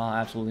 she saw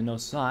absolutely no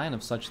sign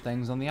of such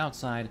things on the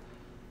outside.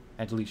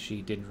 At least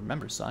she didn't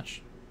remember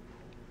such.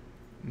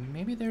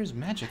 Maybe there's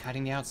magic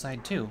hiding the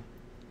outside, too.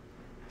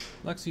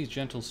 Lexi's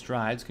gentle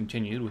strides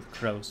continued with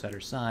Kroos at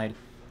her side.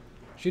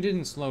 She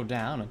didn't slow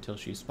down until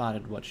she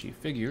spotted what she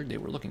figured they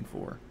were looking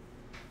for.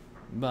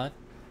 But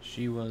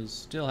she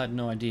still had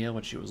no idea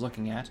what she was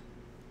looking at.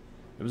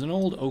 It was an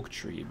old oak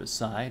tree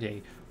beside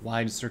a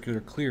wide circular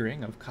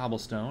clearing of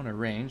cobblestone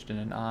arranged in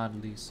an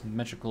oddly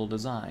symmetrical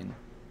design.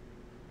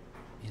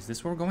 Is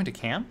this where we're going to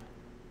camp?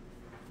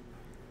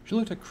 She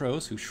looked at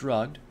Kroos, who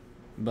shrugged,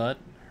 but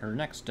her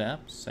next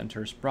step sent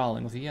her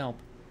sprawling with a yelp.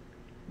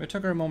 It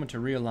took her a moment to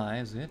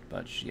realize it,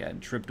 but she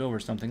had tripped over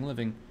something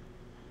living.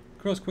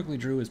 Kroos quickly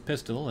drew his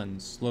pistol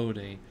and slowed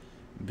a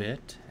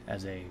bit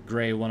as a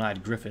gray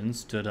one-eyed griffin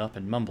stood up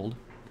and mumbled.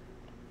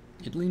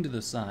 It leaned to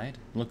the side,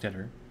 looked at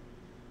her,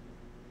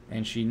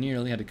 and she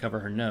nearly had to cover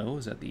her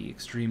nose at the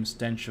extreme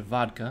stench of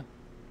vodka.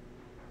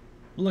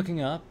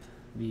 Looking up,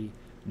 the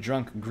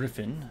drunk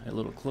griffin a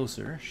little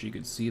closer, she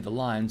could see the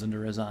lines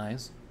under his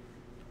eyes.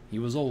 He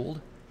was old,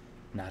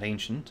 not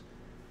ancient,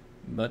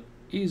 but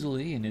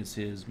easily in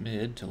his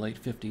mid to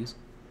late 50s.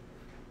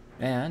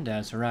 And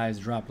as her eyes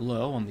dropped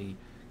low on the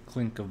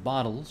clink of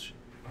bottles,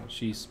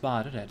 she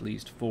spotted at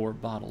least 4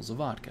 bottles of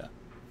vodka.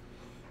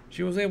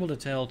 She was able to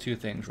tell 2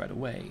 things right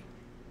away.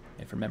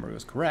 If her memory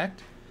was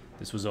correct,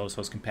 this was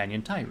Oso's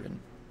companion Tyron,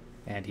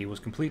 and he was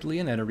completely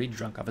and utterly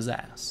drunk off his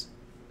ass.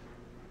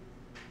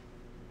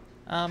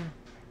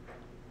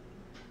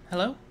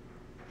 Hello?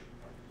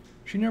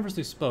 She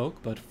nervously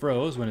spoke, but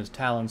froze when his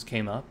talons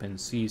came up and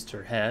seized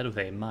her head with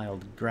a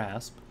mild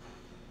grasp.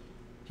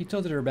 He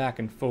tilted her back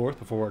and forth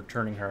before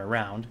turning her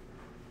around.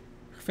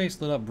 Her face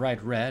lit up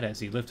bright red as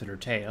he lifted her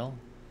tail,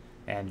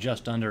 and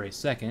just under a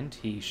second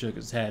he shook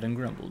his head and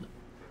grumbled.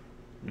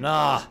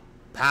 Nah,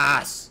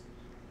 pass.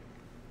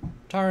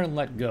 Tyron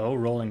let go,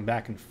 rolling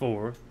back and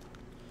forth,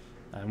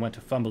 and went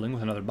to fumbling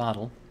with another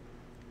bottle.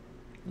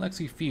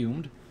 Lexi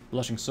fumed,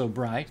 blushing so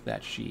bright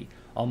that she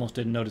almost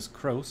didn't notice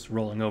Kroos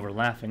rolling over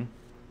laughing.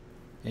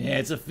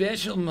 It's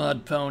official,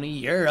 Mud Pony.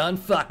 You're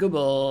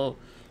unfuckable.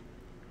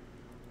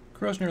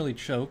 Kroos nearly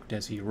choked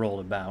as he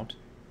rolled about.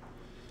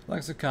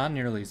 Lexicon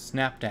nearly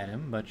snapped at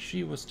him, but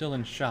she was still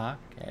in shock,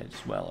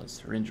 as well as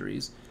her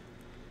injuries.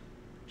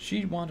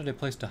 She wanted a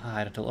place to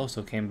hide until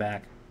Oso came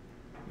back,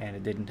 and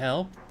it didn't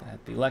help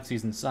that the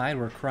Lexis inside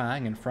were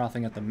crying and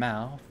frothing at the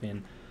mouth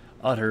in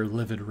utter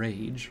livid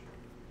rage.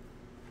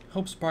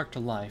 Hope sparked to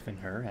life in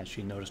her as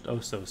she noticed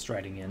Oso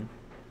striding in.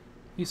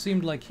 He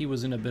seemed like he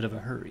was in a bit of a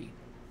hurry,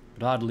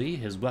 but oddly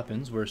his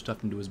weapons were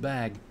stuffed into his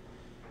bag,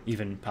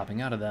 even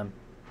popping out of them,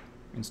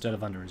 instead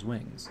of under his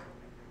wings.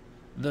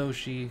 Though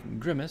she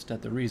grimaced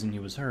at the reason he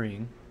was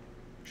hurrying,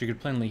 she could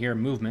plainly hear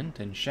movement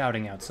and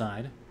shouting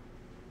outside.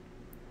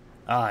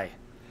 Aye,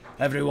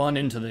 everyone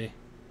into the...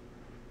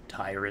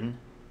 Tyron,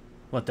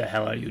 what the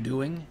hell are you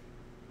doing?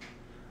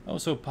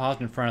 Oso paused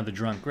in front of the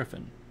drunk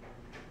griffin.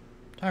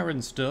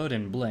 Tyron stood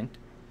and blinked,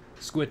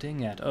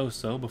 squinting at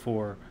Oso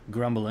before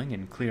grumbling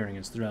and clearing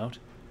his throat.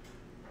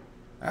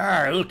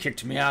 Earl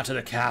kicked me out of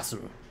the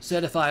castle.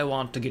 Said if I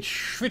want to get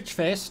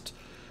shit-faced,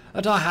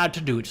 that I had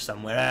to do it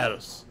somewhere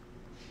else.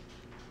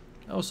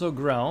 Oso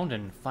groaned,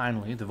 and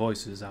finally the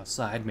voices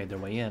outside made their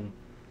way in.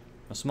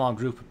 A small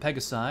group of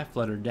Pegasi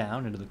fluttered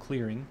down into the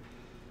clearing,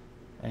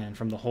 and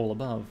from the hole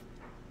above.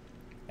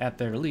 At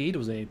their lead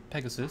was a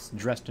Pegasus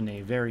dressed in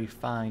a very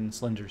fine,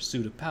 slender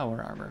suit of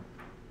power armor.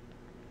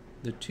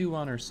 The 2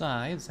 on her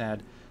sides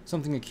had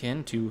something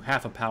akin to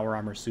half a power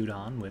armor suit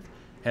on, with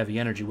heavy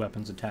energy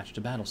weapons attached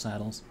to battle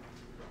saddles,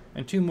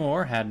 and 2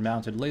 more had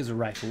mounted laser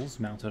rifles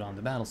mounted on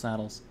the battle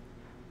saddles.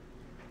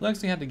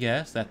 Lexi had to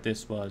guess that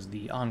this was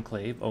the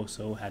enclave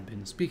Oso had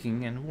been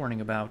speaking and warning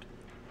about.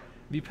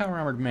 The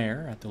power-armored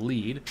mare at the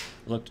lead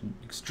looked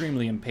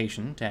extremely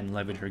impatient and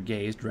levied her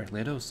gaze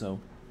directly at Oso.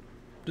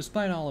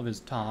 Despite all of his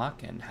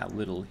talk and how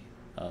little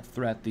a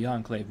threat the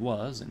enclave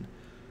was and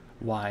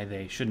why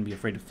they shouldn't be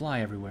afraid to fly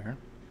everywhere,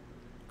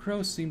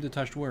 Kroos seemed a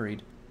touch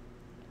worried.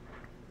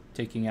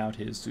 Taking out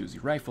his Susie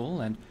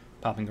rifle and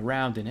popping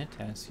around in it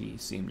as he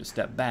seemed to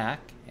step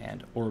back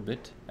and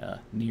orbit a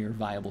near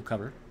viable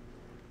cover.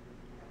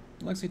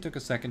 Lexi took a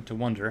second to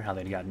wonder how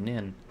they'd gotten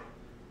in,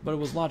 but it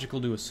was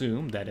logical to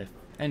assume that if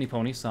any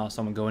pony saw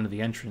someone go into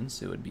the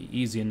entrance, it would be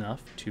easy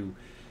enough to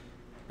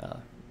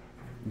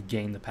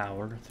gain the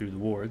power through the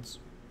wards.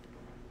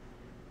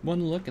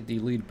 One look at the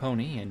lead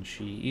pony, and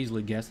she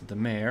easily guessed that the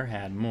mare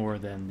had more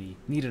than the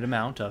needed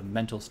amount of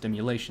mental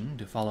stimulation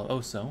to follow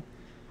Oso.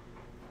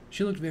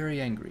 She looked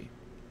very angry.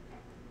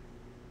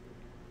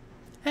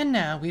 And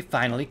now we've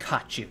finally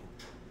caught you.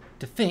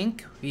 To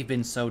think we've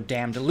been so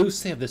damned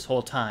elusive this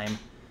whole time.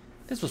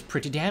 This was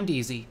pretty damned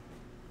easy.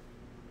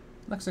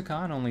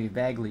 Lexicon only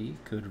vaguely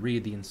could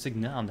read the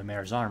insignia on the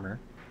mare's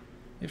armor.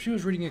 If she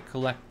was reading it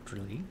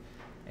correctly,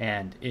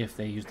 and if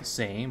they used the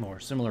same or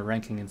similar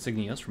ranking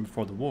insignias from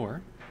before the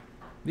war,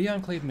 the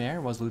Enclave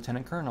mare was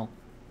Lieutenant Colonel.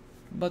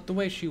 But the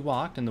way she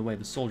walked and the way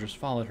the soldiers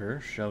followed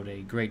her showed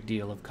a great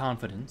deal of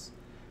confidence,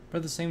 but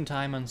at the same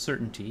time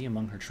uncertainty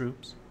among her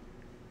troops.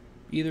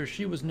 Either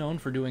she was known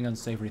for doing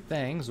unsavory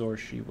things, or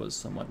she was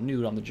somewhat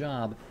new on the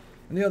job,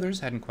 and the others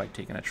hadn't quite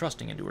taken a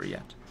trusting into her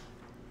yet.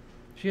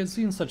 She had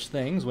seen such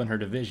things when her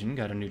division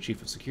got a new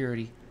chief of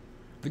security.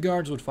 The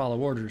guards would follow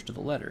orders to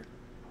the letter,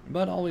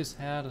 but always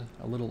had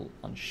a little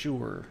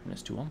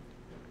unsureness to them,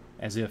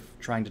 as if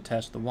trying to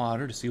test the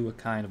water to see what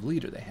kind of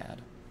leader they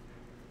had.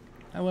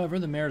 However,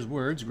 the mayor's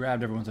words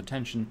grabbed everyone's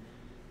attention,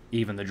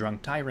 even the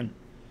drunk Tyron.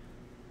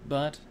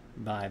 But,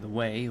 by the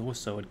way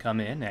Oso had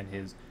come in and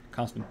his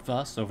constant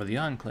fuss over the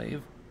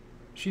Enclave,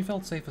 she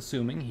felt safe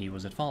assuming he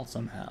was at fault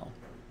somehow.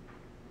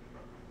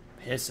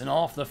 Pissing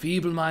off the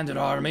feeble-minded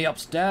army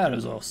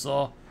upstairs,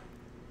 Oso.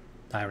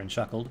 Tyron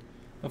chuckled,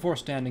 before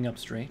standing up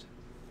straight.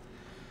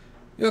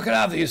 You can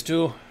have these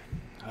 2.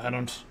 I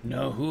don't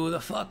know who the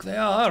fuck they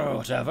are or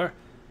whatever,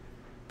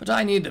 but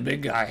I need the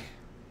big guy.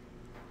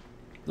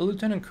 The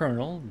lieutenant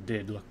colonel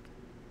did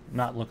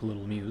not look a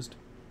little amused,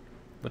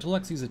 but to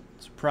Lexi's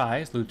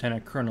surprise,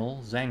 Lieutenant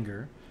Colonel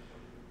Zanger,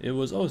 it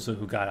was Osa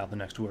who got out the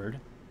next word.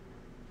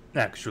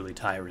 Actually,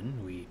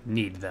 Tyron, we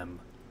need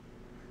them.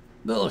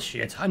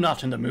 Bullshit, I'm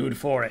not in the mood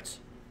for it.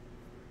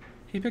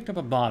 He picked up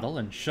a bottle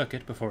and shook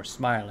it before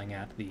smiling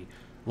at the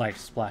light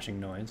splashing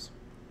noise.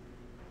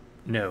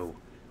 No,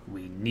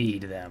 we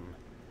need them.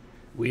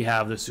 We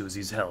have the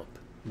Susie's help,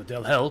 but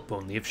they'll help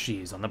only if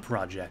she's on the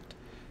project,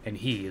 and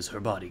he is her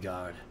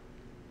bodyguard.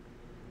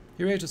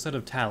 He raised a set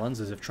of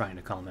talons as if trying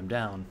to calm him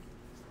down.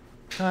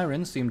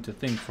 Tyron seemed to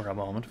think for a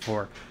moment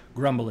before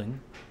grumbling,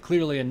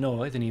 clearly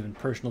annoyed and even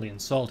personally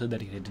insulted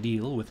that he had to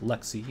deal with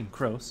Lexi and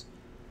Kroos.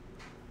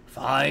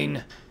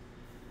 Fine.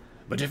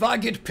 But if I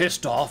get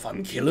pissed off,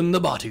 I'm killing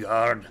the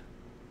bodyguard.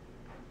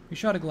 He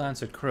shot a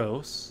glance at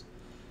Kroos,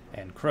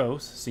 and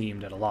Kroos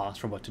seemed at a loss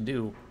for what to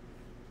do.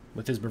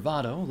 With his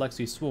bravado,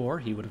 Lexi swore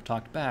he would have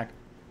talked back,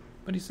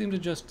 but he seemed to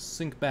just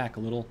sink back a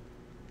little.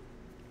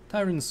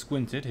 Tyron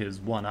squinted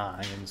his one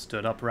eye and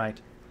stood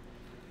upright.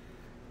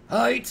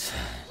 Right,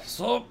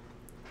 so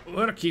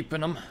we're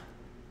keeping them.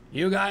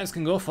 You guys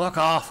can go fuck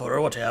off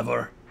or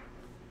whatever.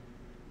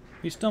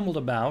 He stumbled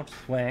about,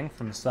 swaying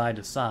from side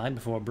to side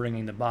before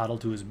bringing the bottle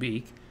to his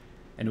beak,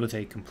 and with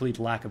a complete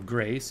lack of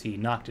grace he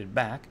knocked it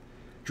back,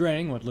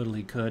 draining what little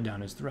he could down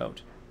his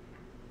throat.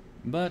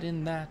 But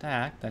in that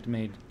act that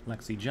made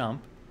Lexi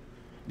jump,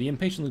 the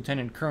impatient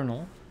lieutenant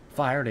colonel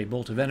fired a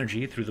bolt of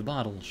energy through the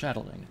bottle,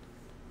 shattering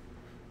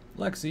it.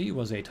 Lexi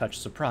was a touch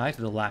surprised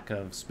at the lack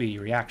of speedy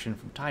reaction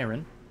from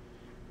Tyron.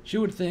 She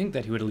would think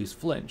that he would at least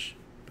flinch,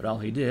 but all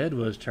he did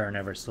was turn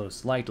ever so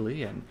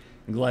slightly and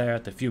glare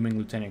at the fuming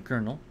lieutenant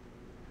colonel.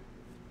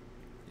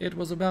 It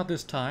was about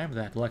this time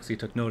that Lexi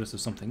took notice of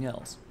something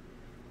else.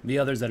 The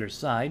others at her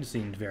side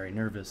seemed very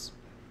nervous,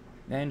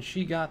 and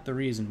she got the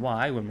reason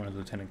why when one of the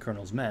lieutenant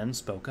colonel's men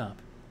spoke up.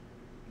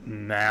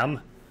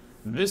 Ma'am,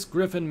 this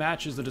griffin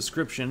matches the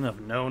description of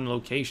known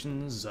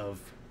locations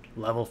of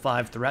level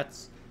 5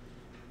 threats.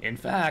 In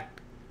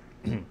fact,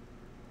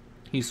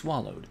 he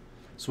swallowed,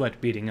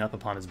 sweat beading up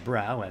upon his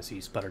brow as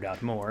he sputtered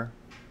out more.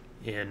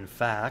 In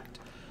fact,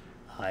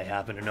 I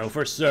happen to know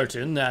for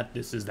certain that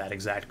this is that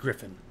exact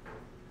griffin.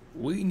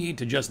 We need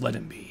to just let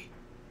him be.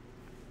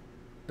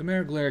 The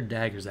mare glared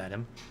daggers at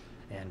him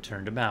and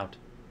turned about,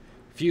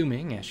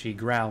 fuming as she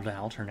growled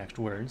out her next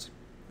words.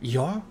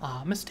 You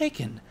are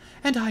mistaken,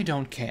 and I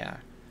don't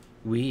care.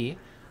 We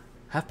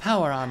have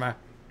power armor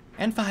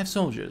and 5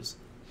 soldiers.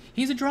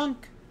 He's a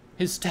drunk.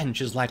 His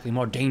stench is likely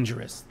more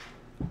dangerous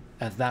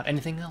without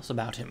anything else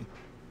about him.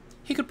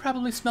 He could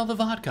probably smell the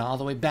vodka all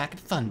the way back at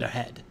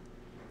Thunderhead.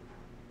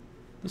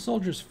 The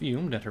soldiers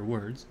fumed at her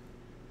words.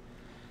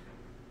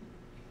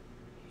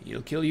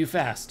 He'll kill you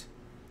fast.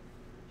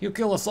 He'll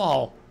kill us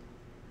all.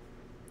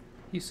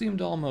 He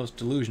seemed almost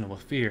delusional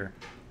with fear.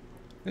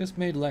 This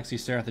made Lexi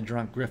stare at the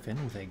drunk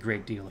griffin with a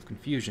great deal of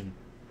confusion.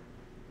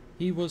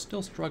 He was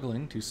still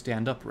struggling to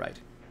stand upright,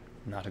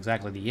 not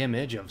exactly the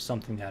image of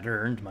something that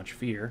earned much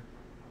fear.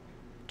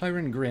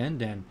 Tyron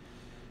grinned and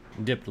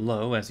dipped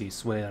low as he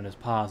swayed on his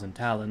paws and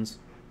talons.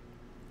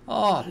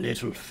 Oh,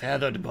 little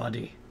feathered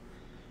buddy.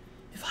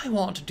 If I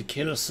wanted to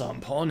kill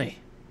some pony.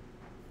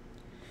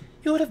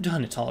 You would have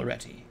done it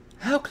already.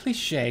 How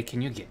cliché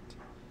can you get?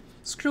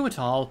 Screw it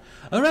all.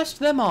 Arrest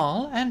them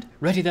all and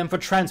ready them for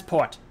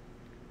transport.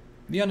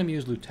 The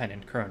unamused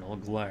lieutenant colonel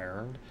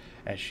glared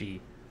as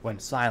she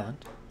went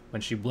silent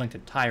when she blinked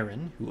at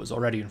Tyron, who was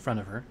already in front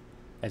of her,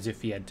 as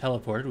if he had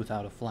teleported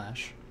without a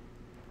flash.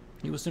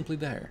 He was simply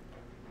there,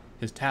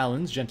 his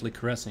talons gently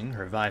caressing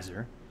her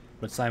visor,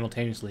 but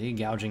simultaneously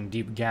gouging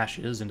deep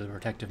gashes into the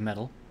protective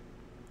metal.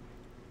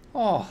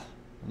 Oh,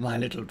 my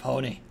little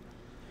pony.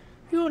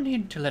 You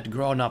need to let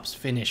grown-ups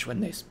finish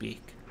when they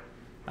speak.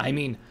 I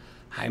mean,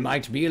 I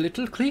might be a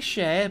little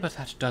cliché, but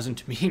that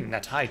doesn't mean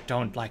that I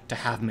don't like to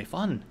have me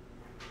fun.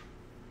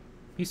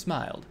 He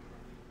smiled,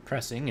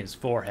 pressing his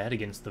forehead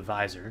against the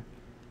visor,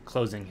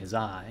 closing his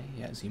eye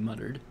as he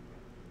muttered.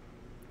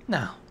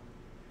 Now,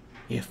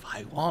 if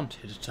I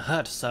wanted to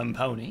hurt some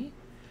pony,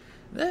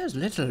 there's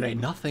literally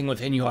nothing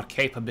within your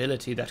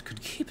capability that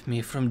could keep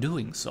me from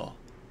doing so.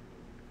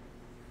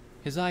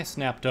 His eye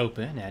snapped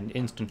open, and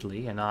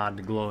instantly an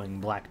odd glowing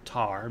black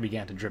tar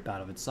began to drip out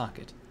of its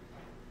socket.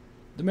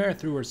 The mare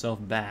threw herself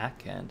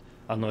back and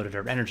unloaded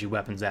her energy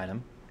weapons at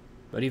him,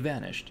 but he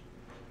vanished,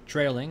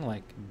 trailing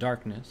like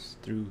darkness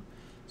through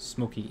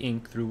smoky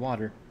ink through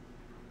water.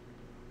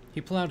 He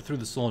plowed through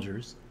the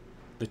soldiers.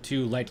 The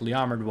 2 lightly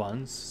armored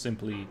ones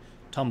simply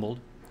tumbled,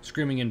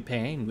 screaming in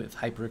pain with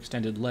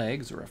hyperextended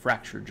legs or a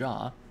fractured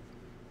jaw,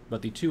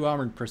 but the 2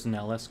 armored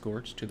personnel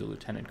escorts to the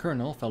lieutenant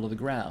colonel fell to the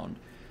ground,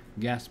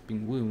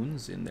 gasping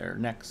wounds in their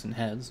necks and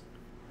heads,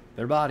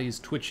 their bodies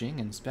twitching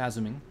and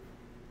spasming,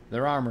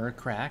 their armor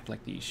cracked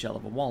like the shell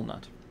of a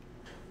walnut.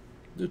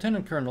 The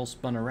lieutenant colonel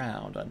spun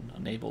around,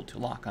 unable to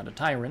lock onto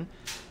Tyron,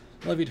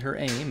 levied her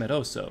aim at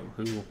Oso,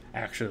 who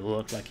actually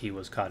looked like he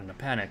was caught in a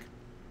panic.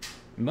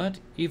 But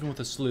even with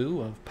a slew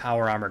of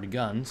power-armored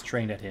guns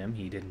trained at him,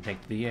 he didn't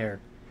take to the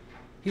air.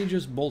 He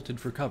just bolted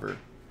for cover.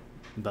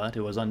 But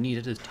it was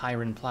unneeded as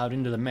Tyron plowed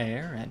into the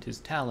mare, and his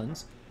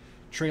talons,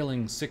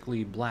 trailing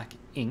sickly black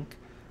ink,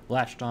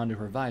 latched onto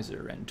her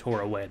visor and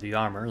tore away the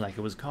armor like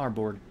it was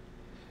cardboard,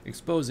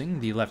 exposing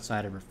the left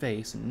side of her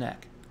face and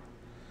neck.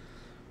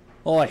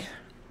 Oi,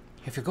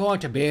 if you're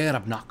going to be an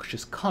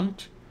obnoxious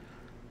cunt,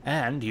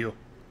 and you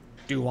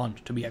do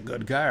want to be a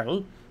good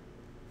girl,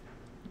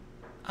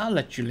 I'll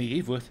let you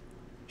leave with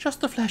just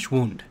the flesh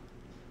wound.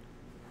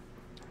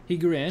 He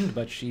grinned,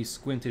 but she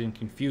squinted in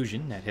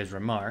confusion at his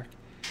remark,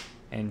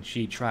 and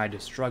she tried to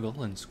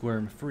struggle and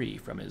squirm free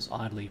from his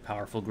oddly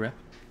powerful grip.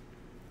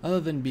 Other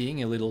than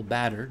being a little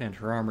battered and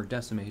her armor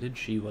decimated,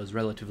 she was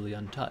relatively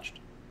untouched.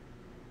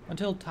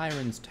 Until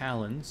Tyron's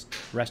talons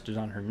rested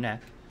on her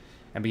neck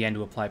and began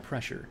to apply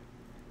pressure,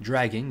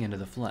 dragging into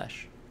the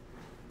flesh.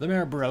 The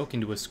mare broke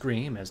into a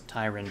scream as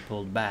Tyron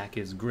pulled back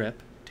his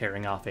grip,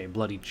 tearing off a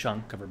bloody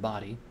chunk of her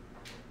body.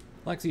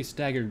 Lexi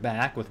staggered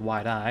back with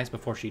wide eyes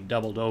before she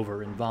doubled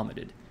over and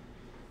vomited.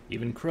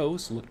 Even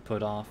Kroos looked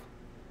put off,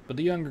 but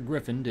the younger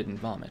griffin didn't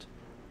vomit.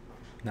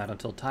 Not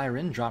until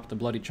Tyron dropped the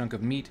bloody chunk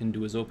of meat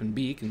into his open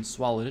beak and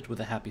swallowed it with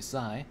a happy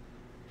sigh.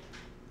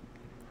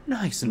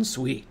 Nice and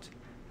sweet.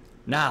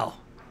 Now,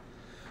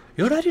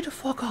 you ready to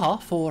fuck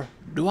off, or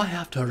do I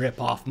have to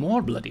rip off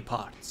more bloody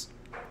parts?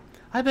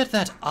 I bet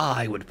that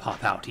eye would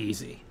pop out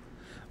easy.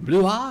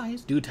 Blue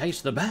eyes do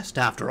taste the best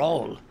after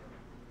all.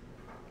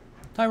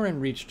 Tyron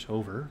reached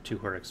over to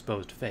her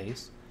exposed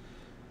face,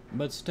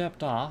 but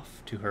stepped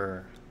off to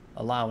her,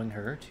 allowing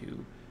her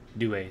to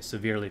do a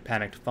severely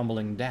panicked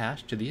fumbling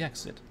dash to the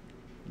exit,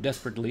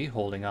 desperately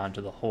holding on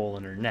to the hole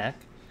in her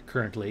neck,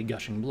 currently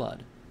gushing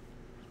blood.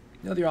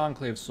 The other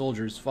Enclave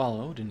soldiers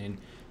followed in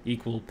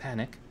equal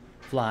panic,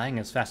 flying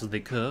as fast as they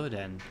could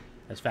and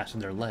as fast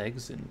as their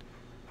legs, and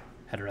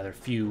had rather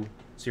few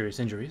serious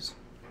injuries.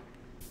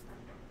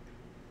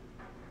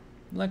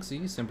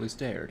 Lexi simply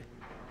stared,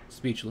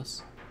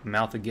 speechless,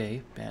 mouth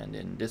agape, and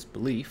in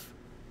disbelief.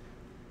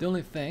 The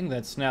only thing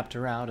that snapped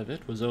her out of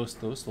it was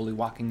Ostho slowly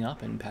walking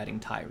up and patting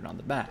Tyron on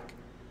the back.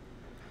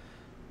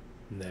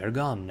 They're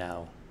gone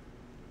now.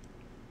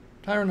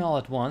 Tyron all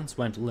at once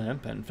went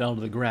limp and fell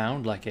to the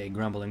ground like a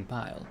grumbling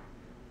pile.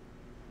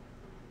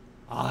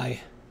 Aye,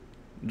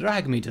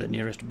 drag me to the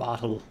nearest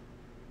bottle.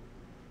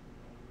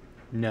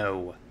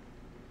 No.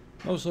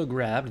 Oso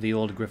grabbed the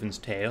old griffin's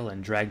tail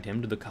and dragged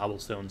him to the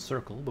cobblestone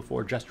circle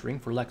before gesturing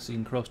for Lexi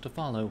and Kroos to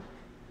follow.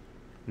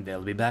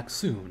 They'll be back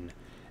soon,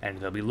 and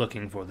they'll be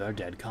looking for their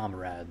dead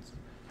comrades.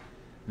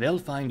 They'll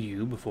find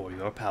you before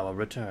your power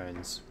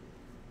returns.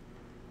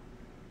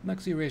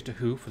 Lexi raised a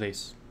hoof with a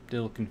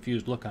still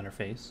confused look on her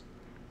face.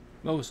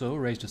 Oso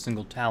raised a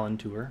single talon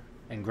to her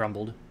and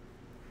grumbled,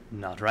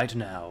 "Not right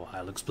now.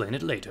 I'll explain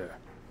it later."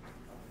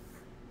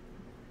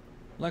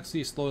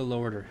 Lexi slowly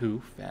lowered her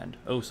hoof, and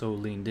Oso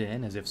leaned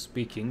in as if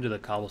speaking to the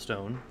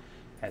cobblestone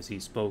as he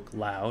spoke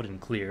loud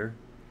and clear.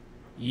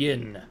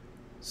 "Yin.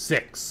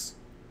 6.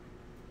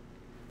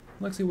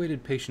 Lexi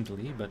waited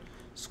patiently, but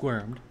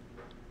squirmed,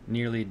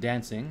 nearly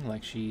dancing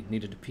like she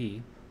needed to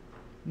pee.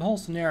 The whole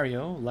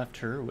scenario left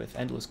her with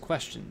endless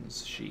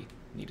questions she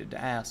needed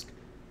to ask.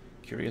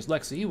 Curious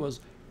Lexi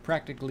was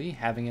practically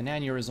having an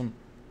aneurysm,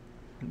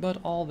 but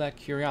all that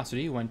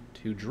curiosity went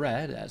to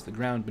dread as the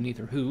ground beneath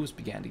her hooves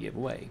began to give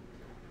way.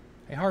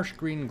 A harsh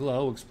green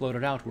glow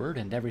exploded outward,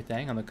 and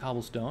everything on the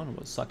cobblestone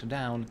was sucked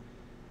down.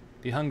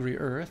 The hungry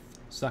earth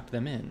sucked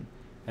them in,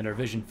 and her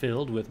vision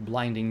filled with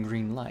blinding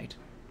green light.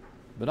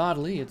 But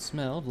oddly, it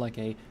smelled like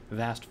a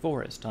vast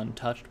forest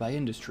untouched by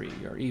industry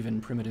or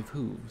even primitive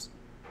hooves.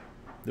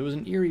 There was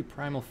an eerie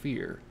primal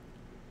fear,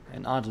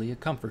 and oddly a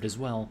comfort as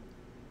well.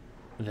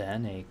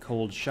 Then a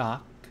cold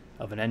shock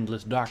of an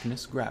endless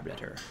darkness grabbed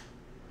at her.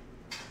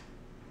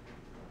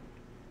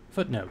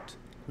 Footnote: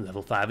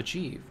 Level 5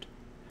 achieved.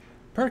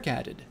 Perk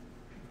added.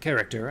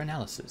 Character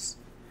analysis.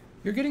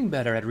 You're getting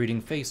better at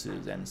reading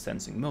faces and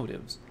sensing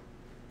motives.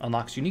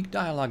 Unlocks unique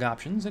dialogue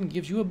options and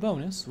gives you a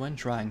bonus when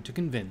trying to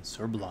convince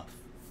or bluff.